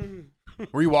having me.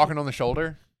 Were you walking on the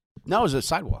shoulder? No, it was a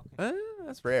sidewalk.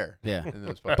 That's rare. Yeah. in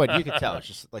those spots. But you could tell it's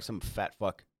just like some fat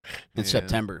fuck in Yeah.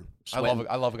 September. I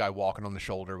love a guy walking on the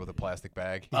shoulder with a plastic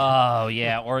bag. Oh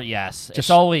yeah, or yes. It's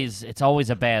Just- always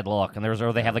a bad look. And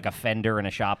or they have like a fender and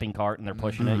a shopping cart and they're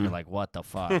pushing it. You're like, what the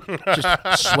fuck?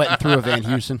 just sweating through a Van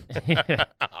Heusen.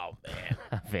 Oh,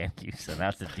 man. Van Heusen,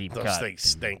 that's a deep Those cut. things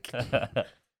stink.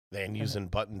 Then using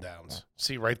button-downs.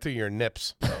 See right through your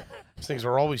nips. These things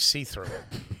are always see-through.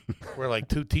 Wear like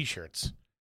 2 T-shirts.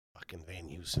 Fucking Van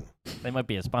Heusen. They might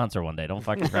be a sponsor one day. Don't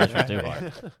fucking pressure too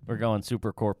hard. We're going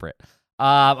super corporate.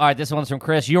 All right, this one's from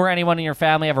Chris. You or anyone in your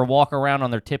family ever walk around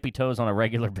on their tippy toes on a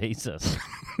regular basis?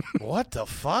 What the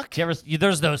fuck? There's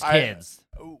those kids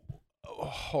Oh,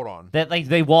 hold on. that like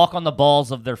they walk on the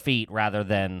balls of their feet rather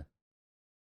than.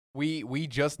 We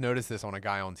just noticed this on a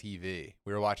guy on TV.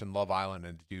 We were watching Love Island,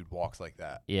 and the dude walks like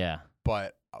that. Yeah.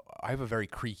 But I have a very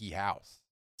creaky house,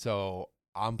 so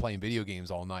I'm playing video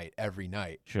games all night, every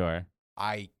night. Sure.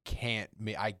 I can't.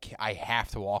 I have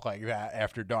to walk like that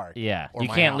after dark. Yeah. Or You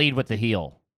my can't house. lead with the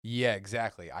heel. Yeah,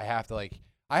 exactly. I have to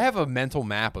I have a mental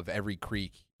map of every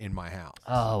creek in my house.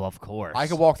 Oh, of course. I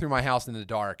could walk through my house in the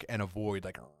dark and avoid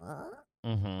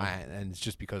Mm-hmm. and it's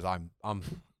just because I'm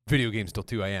video games till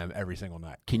 2 a.m. every single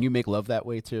night. Can you make love that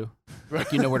way too?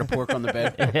 Like you know where to pork on the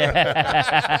bed?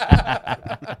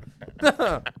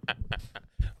 A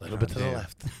little bit to the Damn.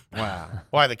 left. Wow,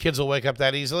 Why, the kids will wake up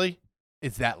that easily?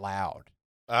 it's that loud.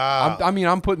 Ah.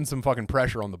 I'm putting some fucking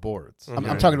pressure on the boards. I'm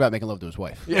talking about making love to his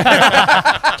wife. Trying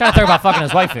to talk about fucking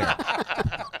his wife here.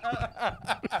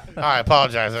 I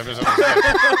apologize. I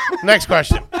misunderstood. Next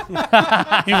question.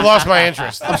 You've lost my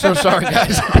interest. I'm so sorry,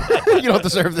 guys. You don't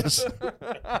deserve this.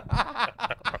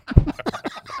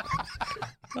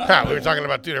 We were talking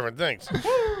about 2 different things.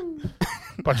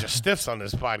 Bunch of stiffs on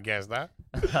this podcast,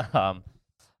 huh?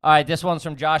 All right, this one's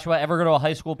from Joshua. Ever go to a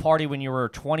high school party when you were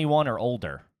 21 or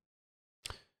older?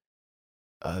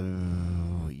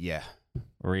 Yeah.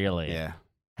 Really? Yeah.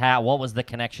 What was the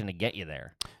connection to get you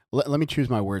there? Let me choose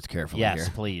my words carefully Yes, here.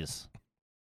 please.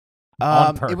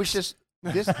 On It was purpose. just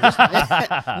this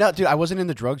no, dude, I wasn't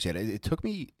into drugs yet. It took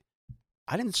me.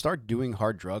 I didn't start doing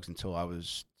hard drugs until I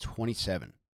was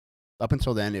 27. Up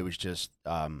until then, it was just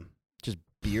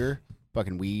beer,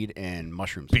 fucking weed, and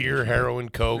mushrooms. Beer, heroin,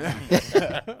 coke.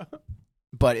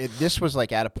 But this was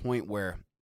like at a point where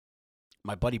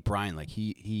my buddy Brian, like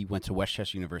he went to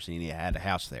Westchester University and he had a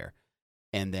house there,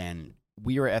 and then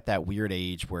we were at that weird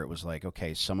age where it was like,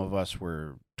 okay, some of us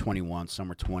were 21, some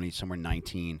were 20, some were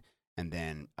 19, and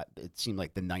then it seemed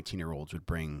like the 19-year-olds would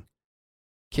bring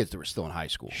kids that were still in high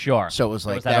school. Sure. So it was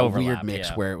There like was that that overlap, weird mix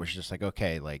yeah. where it was just like,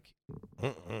 okay, like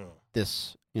Mm-mm.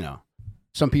 this,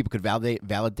 some people could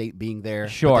validate being there.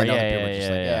 but Sure, then other yeah, people were yeah, just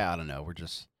yeah, like, yeah. I don't know, we're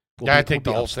just. Yeah, I we'll think be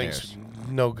the whole upstairs. thing's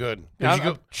no good. Yeah, Did you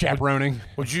I'm chaperoning.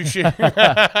 Would you shit?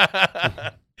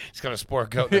 He's got a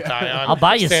sport coat and a tie on. I'll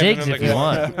buy you standing cigs in if the you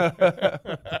corner.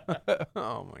 want.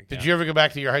 Oh my god. Did you ever go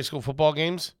back to your high school football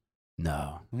games?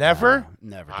 No. Never?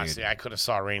 Never, I dude. see. I could have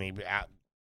saw Rainey out.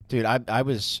 Dude,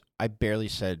 I barely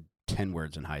said 10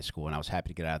 words in high school, and I was happy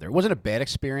to get out of there. It wasn't a bad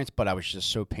experience, but I was just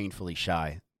so painfully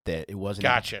shy that it wasn't.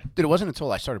 Gotcha. Dude, it wasn't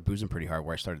until I started boozing pretty hard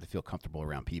where I started to feel comfortable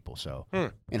around people. So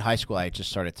in high school, I just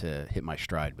started to hit my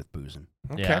stride with boozing.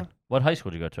 Okay. Yeah. What high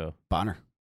school did you go to? Bonner.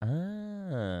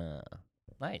 Ah,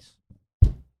 nice.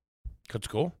 Good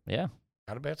school. Yeah.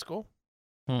 Not a bad school.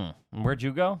 And where'd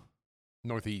you go?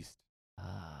 Northeast.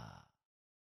 Ah.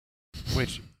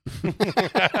 Which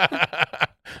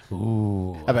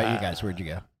Ooh. How about you guys? Where'd you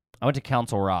go? I went to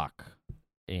Council Rock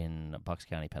in Bucks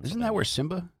County, Pennsylvania. Isn't that where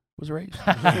Simba was raised?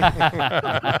 where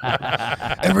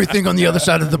Everything on the other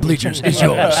side of the bleachers is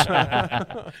yours.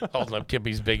 Holding up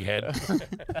Kippy's big head.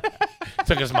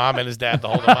 Took his mom and his dad to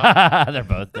hold him up. They're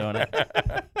both doing it.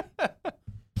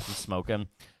 He's smoking.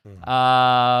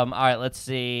 All right, let's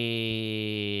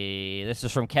see. This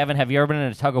is from Kevin. Have you ever been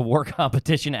in a tug of war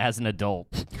competition as an adult?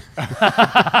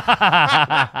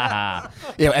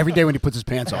 Yeah, every day when he puts his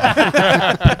pants on.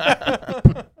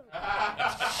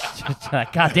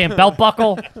 Goddamn belt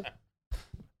buckle.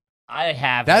 I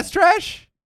have. that's trash.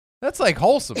 That's like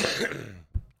wholesome.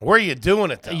 Where are you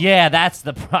doing it, though? Yeah, that's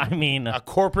the. I mean, A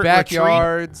corporate retreat?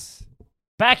 Backyards.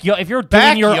 backyard. If you're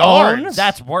doing your own, Backyards.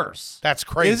 that's worse. That's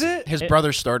crazy. Is it? His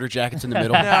brother's starter jacket's in the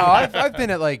middle. No, I've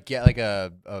been at like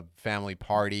a family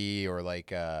party or like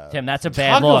Tim, that's a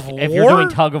bad Tug look. of If you're doing war?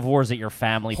 tug of wars at your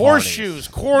family Horseshoes,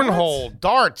 cornhole,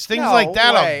 darts, things No like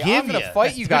that. way. I'll give I'm gonna you.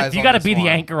 fight you guys. parties. You on got to this be the one.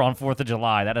 anchor on 4th of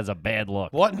July. That is a bad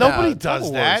look. What? Nobody No, does Tug of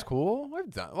War is that. cool.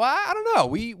 We've done. Well, I don't know.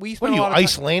 We What spent are you, a lot of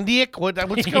Icelandic?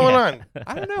 What's going on?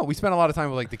 I don't know. We spent a lot of time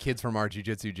with like the kids from our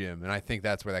jiu-jitsu gym, and I think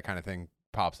that's where that kind of thing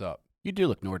pops up. You do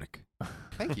look Nordic.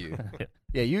 Thank you.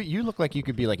 Yeah, you look like you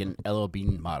could be like an LL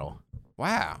Bean model.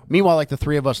 Wow. Meanwhile, like the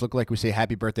three of us look like we say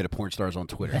happy birthday to porn stars on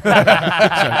Twitter. So,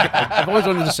 I've always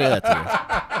wanted to say that to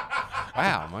you.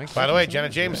 Wow, Mike. By the way, Jenna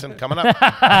Jameson coming up.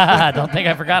 Don't think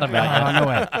I forgot about you. No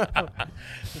way.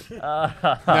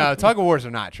 No, tug of wars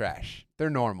are not trash. They're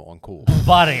normal and cool.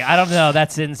 Buddy, I don't know.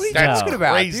 That's What are you insane. That's talking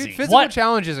about, crazy. dude? Physical What?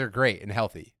 challenges are great and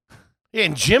healthy. Yeah,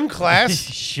 in gym class,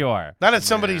 Sure. not at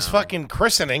somebody's fucking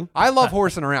christening. I love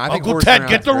horsing around. I think Uncle horsing Ted, around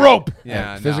get is the great. rope.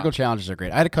 Yeah, Physical no. challenges are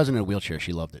great. I had a cousin in a wheelchair.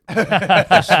 She loved it.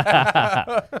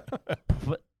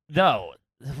 No.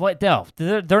 What? No.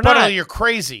 They're But not. you're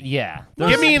crazy. Yeah.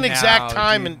 Give me an exact No,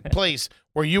 time dude. and place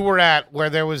where you were at where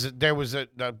there was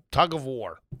a tug of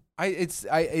war. And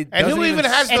who even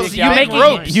has It's- those you big make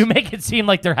ropes? it, you make it seem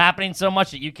like they're happening so much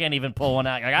that you can't even pull one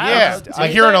out. You're like, I Yeah, don't know,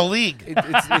 like you're in a league.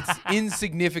 it's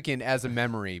insignificant as a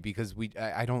memory because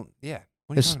I don't. Yeah.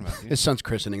 What are you His, talking about? Dude? his son's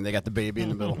christening. They got the baby in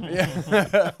the middle.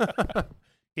 Yeah.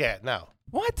 Yeah, no.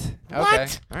 What? What? Okay. All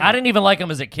right. I didn't even like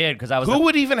him as a kid because I was. Who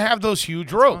would even have those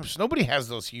huge ropes? Nobody has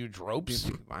those huge ropes.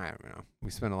 I don't know.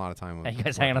 We spend a lot of time with. Are you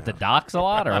guys hanging at the docks a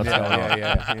lot, or what's going on?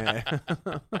 Yeah.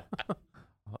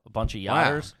 A bunch of Wow.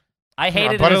 yachters. I Our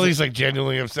hated it. buddy as a- Lee's like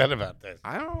genuinely upset about this.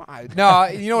 No,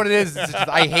 you know what it is? It's just,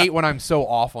 I hate when I'm so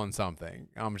off on something.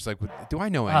 I'm just like, do I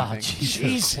know Oh, anything?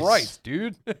 Jesus. Christ,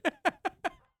 dude.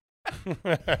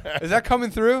 Is that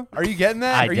coming through? Are you getting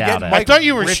that? I Are you doubt getting it. I Mike thought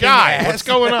you were ripping shy. ass? What's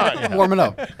going on? Warming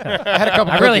up. I had a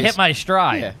couple I cookies. really hit my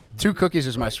stride. Yeah. 2 cookies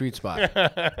is my sweet spot.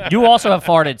 You also have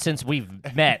farted since we've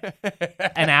met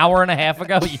an hour and a half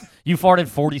ago. You farted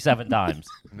 47 times.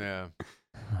 Yeah.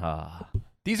 Ah.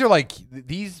 These are like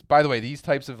by the way, these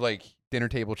types of like dinner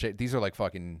table these are like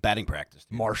fucking Batting practice.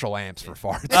 dude. Marshall amps for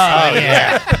farts. Oh,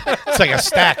 yeah. It's like a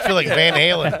stack. I feel like Van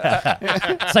Halen.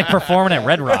 It's like performing at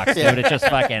Red Rocks, dude. It's just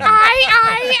fucking.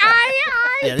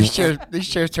 Yeah, these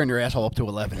chairs turn your asshole up to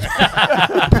 11.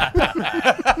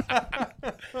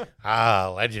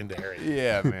 Ah, legendary.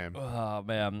 Yeah, man. Oh,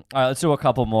 man. All right, let's do a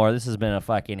couple more. This has been a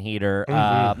fucking heater.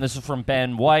 This is from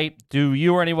Ben White. Do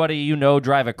you or anybody you know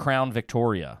drive a Crown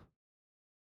Victoria?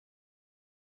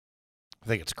 I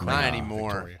think it's Not Crown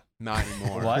anymore. Victoria. Not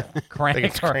anymore. What? Cran, I think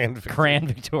it's Cran Victoria. Cran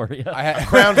Victoria. I had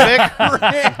Crown Vic?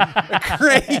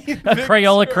 A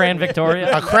Crayola Cran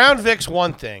Victoria. A Crown Vic's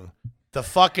one thing. The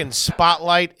fucking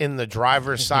spotlight in the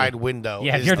driver's side window.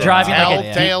 Yeah, if is you're the driving like a-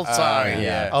 telltale sign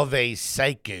yeah. of a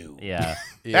psycho. Yeah.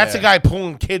 That's a guy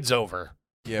pulling kids over.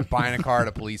 Yeah, buying a car at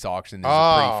a police auction is Oh,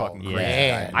 a pretty fucking Yeah. crazy.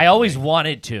 man. I always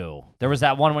wanted to. There was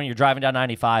that one when you're driving down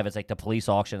 95. It's like the police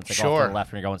auction. It's like off to Sure. the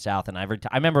left when you're going south. And I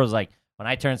remember it was like, when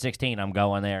I turned 16, I'm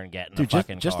going there and getting Dude, a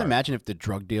fucking just car. imagine if the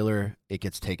drug dealer it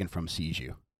gets taken from sees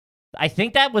you. I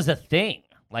think that was a thing.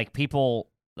 Like people,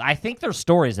 I think there's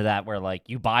stories of that where like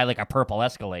you buy like a purple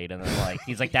Escalade and then like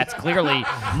he's like that's clearly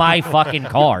my fucking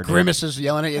car. dude." Grimace is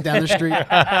yelling at you down the street.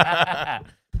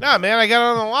 No, man, I got it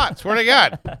on the lot. Swear to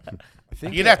God. I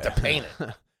think You'd have to paint it.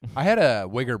 I had a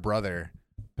Wigger brother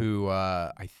who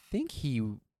I think he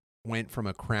went from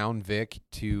a Crown Vic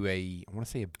to I want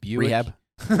to say a Buick. Rehab.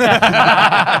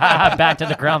 Back to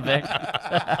the Crown Vic.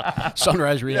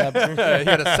 Sunrise rehab. He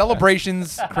had a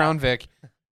Celebrations Crown Vic,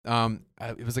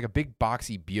 It was like a big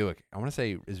boxy Buick. I want to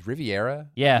say is Riviera.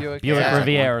 Yeah, Buick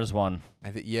Riviera's one.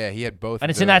 Yeah, he had both. And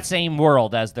of it's in that those. same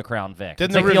world as the Crown Vic.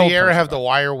 Didn't It's the like old Riviera person have the car.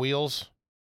 wire wheels?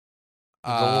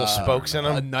 The little spokes in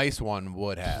A them? nice one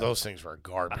would have. Those things were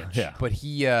garbage. Yeah. But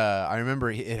I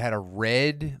remember it had a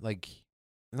red, like,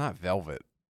 not velvet.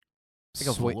 It's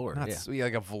like a velour, not yeah. sweet,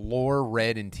 like a velour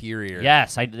red interior.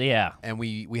 Yes, yeah. And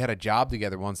we had a job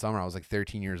together one summer. I was like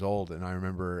 13 years old, and I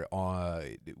remember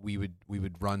we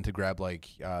would run to grab like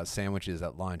sandwiches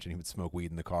at lunch, and he would smoke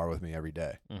weed in the car with me every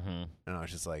day. Mm-hmm. And I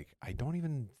was just like, I don't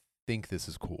even think this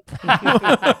is cool.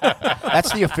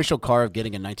 That's the official car of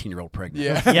getting a 19-year-old pregnant.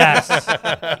 Yeah. Yes.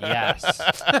 Yes.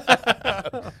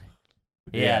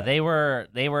 Yeah. They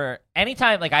were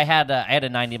anytime like I had a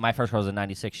 90, my first car was a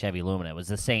 96 Chevy Lumina. It was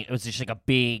the same, it was just like a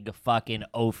big fucking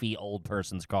oafy old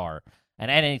person's car. And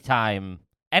anytime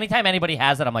anybody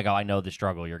has it, I'm like, oh, I know the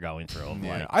struggle you're going through. I'm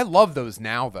Yeah. like, I love those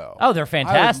now, though. oh, they're I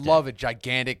fantastic. would love a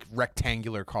gigantic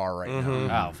rectangular car right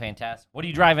now. Oh, fantastic. What are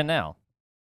you driving now?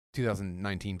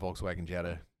 2019 Volkswagen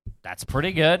Jetta. That's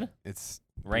pretty good. It's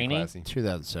pretty Rainy? classy.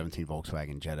 2017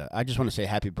 Volkswagen Jetta. I just want to say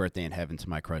happy birthday in heaven to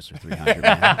my Chrysler 300,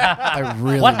 man. I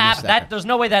really What miss happened? that. There's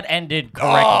no way that ended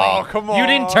correctly. Oh, come You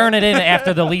didn't on. turn it in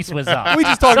after the lease was up. We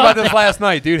just talked about this last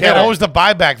night, dude. Yeah, what was the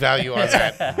buyback value on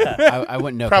that? I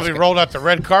wouldn't know. 'cause Probably rolled out the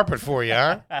red carpet for you,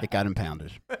 huh? it got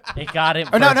impounded. It got it.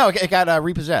 Or no, it got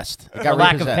repossessed. It got for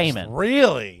lack of repossessed. payment.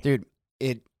 Really? Dude,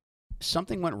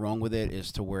 something went wrong with it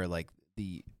as to where like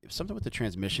something with the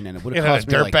transmission, and it would You have had a cost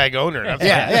me like dirtbag owner. That's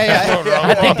Yeah. what's wrong That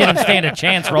with thing it. didn't stand a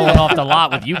chance rolling off the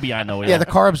lot with you behind the wheel. yeah, the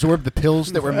car absorbed the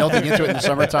pills that were melting into it in the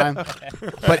summertime.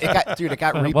 But it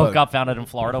got I repoed. woke up, found it in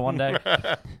Florida one day.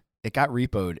 It got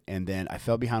repoed, and then I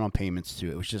fell behind on payments too.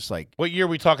 It was just like What year are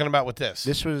we talking about with this?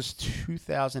 this was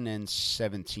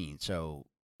 2017, so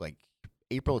like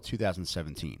April of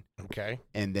 2017. Okay.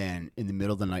 And then in the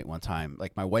middle of the night one time,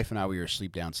 like my wife and I, we were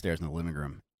asleep downstairs in the living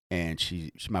room, and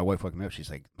my wife woke me up. She's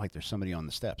like, Mike, there's somebody on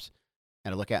the steps.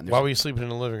 And I look out, and Why there's, were you sleeping in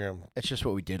the living room? it's just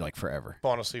what we did like forever.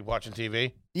 Falling asleep watching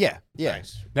TV? Yeah.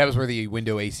 Nice. That was where the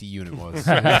window AC unit was.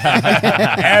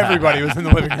 Everybody was in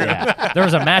the living room. Yeah. There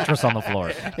was a mattress on the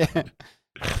floor.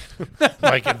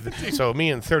 Like, so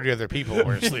me and 30 other people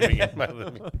were sleeping in my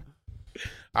living room.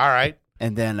 All right.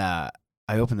 And then I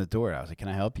opened the door. I was like, can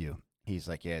I help you? He's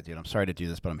like, yeah, dude, I'm sorry to do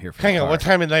this, but I'm here for Hang the on. car. What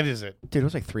time of night is it? Dude, it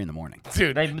was like 3 a.m.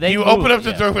 Dude, They you moved, open up the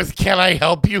yeah. door with, can I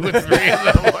help you with 3 in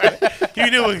the morning?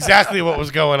 You knew exactly what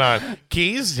was going on.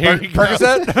 Keys? Here you go.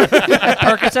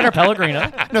 Percocet or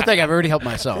Pellegrino? No, thank you. I've already helped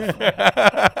myself.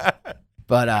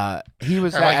 But he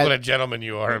was I like what a gentleman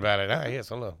you are about it. Ah, yes,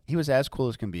 hello. he was as cool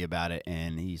as can be about it,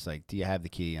 and he's like, "Do you have the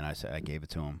key?" And I said, I gave it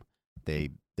to him. They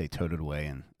towed it away,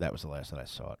 and that was the last that I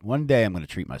saw it. One day, I'm going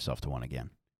to treat myself to one again.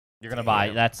 You're gonna buy.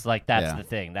 That's Yeah. the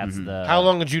thing. That's Mhm. the. How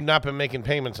long had you not been making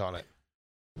payments on it?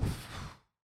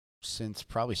 Since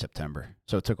probably September,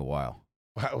 so it took a while.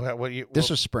 This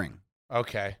was spring.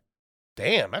 okay.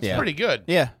 Damn, that's Yeah. pretty good.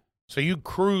 Yeah, So you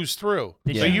cruised through.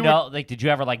 Did So you were- know? Like, did you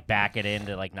ever like back it in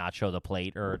to like not show the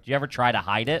plate, or did you ever try to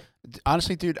hide it?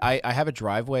 honestly, dude, I have a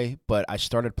driveway, but I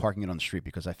started parking it on the street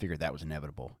because I figured that was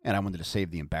inevitable, and I wanted to save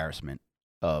the embarrassment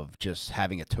of just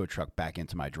having a tow truck back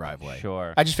into my driveway.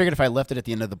 Sure. I just figured if I left it at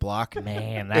the end of the block,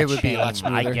 Man, It that's would be a lot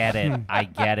shame. I smoother. get it. I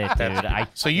get it, dude.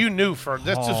 So you knew for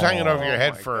this was hanging over your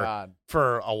head for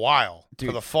a while. For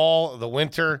Dude. the fall, the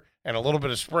winter, and a little bit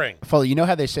of spring. Follow, you know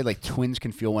how they say like twins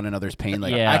can feel one another's pain?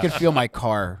 Like Yeah. I could feel my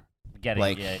car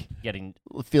getting.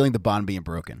 feeling the bond being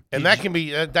broken. And that can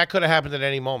be that could have happened at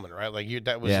any moment, right? Like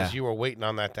that was Yeah. just you were waiting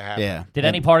on that to happen. Yeah. Did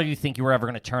any part of you think you were ever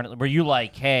going to turn it? Were you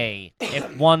like, hey,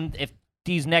 if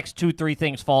these next 2-3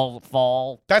 things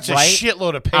fall, That's a right,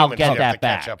 shitload of I'll payments get you have that to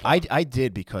catch back. up on. I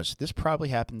did because this probably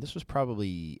happened. This was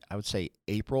probably, I would say,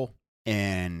 April.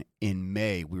 And in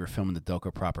May, we were filming the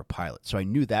Delco Proper pilot. So I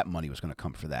knew that money was going to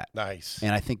come for that. Nice.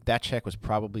 And I think that check was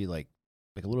probably like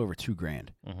a little over $2,000.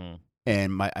 Mm-hmm.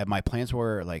 And my plans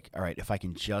were like, all right, if I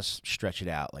can just stretch it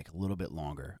out like a little bit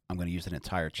longer, I'm going to use an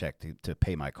entire check to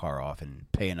pay my car off and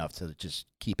pay enough to just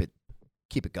keep it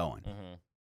going. Mm-hmm.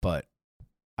 But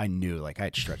I knew like I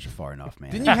had stretched it far enough, man.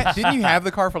 Didn't you have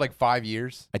the car for like 5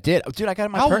 years? I did. Oh, dude, I got it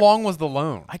my How long was the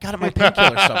loan? I got it my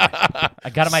painkiller summer. I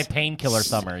got it my painkiller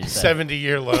summer. You said.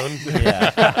 70-year loan.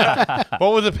 Yeah.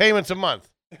 What were the payments a month?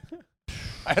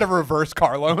 I had a reverse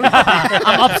car loan.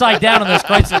 I'm upside down on this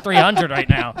Chrysler 300 right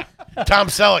now. Tom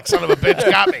Selleck, son of a bitch,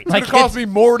 got me. It's going to cost me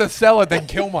more to sell it than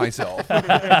kill myself.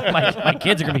 my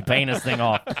kids are gonna be paying this thing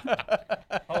off.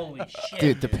 Holy shit,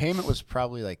 Dude, the payment was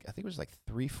probably like, I think it was like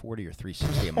 $340 or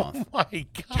 $360 a month. Oh my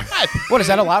God. What, is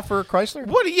that a lot for a Chrysler?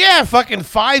 What? Yeah, fucking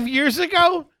 5 years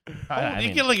ago. I You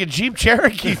mean- get like a Jeep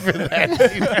Cherokee for that.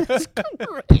 Dude. That's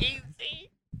crazy.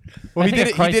 Well, I he think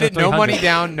did a it. He did it. Chrysler No money 300.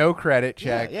 down, no credit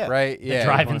check. yeah. Right? The Yeah.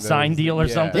 driving one of sign those. deal or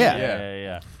Yeah. something.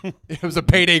 Yeah. It was a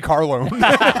payday car loan. Paid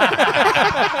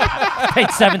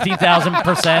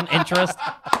 17,000% interest.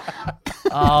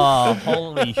 Oh,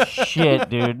 holy shit,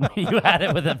 dude! You had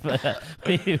it with a.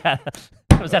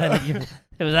 Was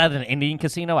that an Indian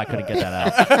casino? I couldn't get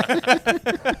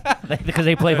that out because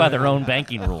they play by their own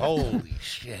banking rules. Holy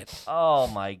shit. Oh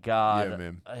my god! Yeah,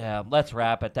 man. Yeah, let's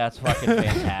wrap it. That's fucking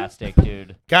fantastic,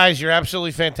 dude. Guys, you're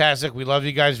absolutely fantastic. We love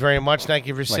you guys very much. Thank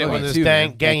you for sitting Likewise. with us, Too, gang.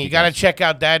 man. Gang, Thank you you, got to guys. check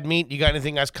out Dad Meat. You got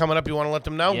anything else coming up you want to let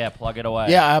them know? Yeah, plug it away.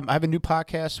 Yeah, I have a new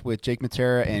podcast with Jake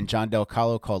Matera and John Del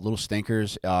Calo called Little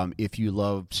Stinkers. If you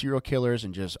love serial killers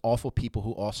and just awful people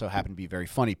who also happen to be very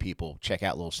funny people, check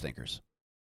out Little Stinkers.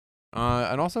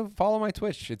 And also follow my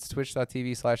Twitch. It's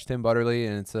twitch.tv/Tim Butterly,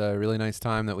 and it's a really nice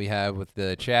time that we have with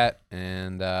the chat.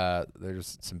 And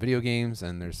there's some video games,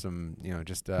 and there's some,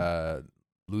 just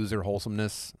loser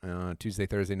wholesomeness. Tuesday,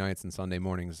 Thursday nights, and Sunday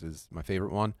mornings is my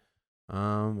favorite one.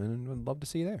 And I'd love to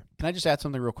see you there. Can I just add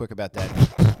something real quick about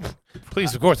that?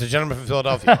 Please, of course, the gentleman from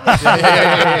Philadelphia.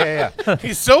 yeah.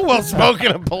 He's so well spoken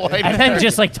and polite. And then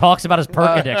just like talks about his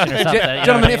perk addiction or something. you know what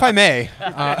Gentlemen, I if I may.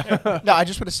 No, I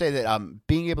just want to say that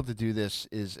being able to do this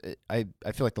is, I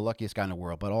feel like the luckiest guy in the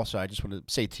world, but also I just want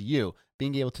to say to you,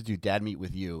 being able to do Dad Meat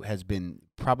with you has been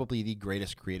probably the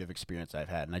greatest creative experience I've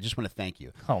had, and I just want to thank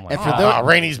you. Oh my And for god!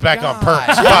 Rainey's back on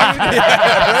perks.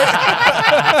 Fuck.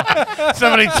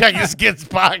 Somebody check his kid's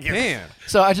pockets. Damn.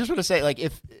 So I just want to say, like,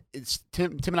 if it's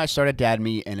Tim and I started Dad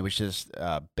Meat, and it was just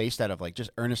based out of like just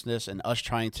earnestness and us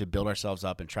trying to build ourselves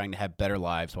up and trying to have better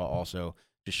lives while also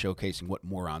just showcasing what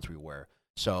morons we were.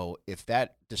 So if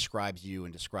that describes you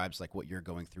and describes like what you're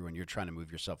going through and you're trying to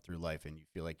move yourself through life and you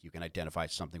feel like you can identify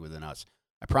something within us,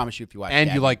 I promise you, if you watch And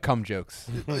Dad you Meat, like cum jokes.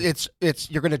 it's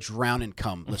you're gonna drown in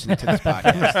cum listening to this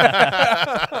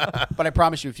podcast. But I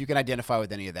promise you, if you can identify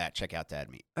with any of that, check out Dad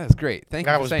Meat. That's great. Thank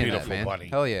you That for was saying beautiful, that, man. buddy.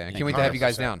 Hell yeah. I Thank can't wait you. to have you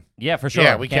guys 100%. down. Yeah, for sure.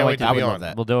 Yeah, we can't wait to I be would love on.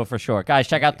 that. We'll do it for sure. Guys,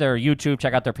 check out their YouTube.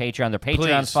 Check out their Patreon. Their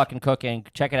Patreon's Please. fucking cooking.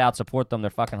 Check it out. Support them. They're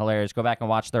fucking hilarious. Go back and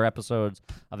watch their episodes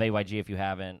of AYG if you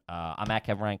haven't. I'm at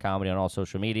Kevin Ryan Comedy on all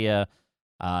social media.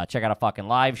 Check out a fucking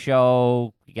live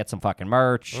show. You get some fucking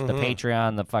merch. The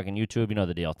Patreon, the fucking YouTube. You know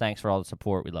the deal. Thanks for all the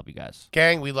support. We love you guys.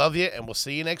 Gang, we love you, and we'll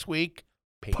see you next week.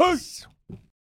 Peace.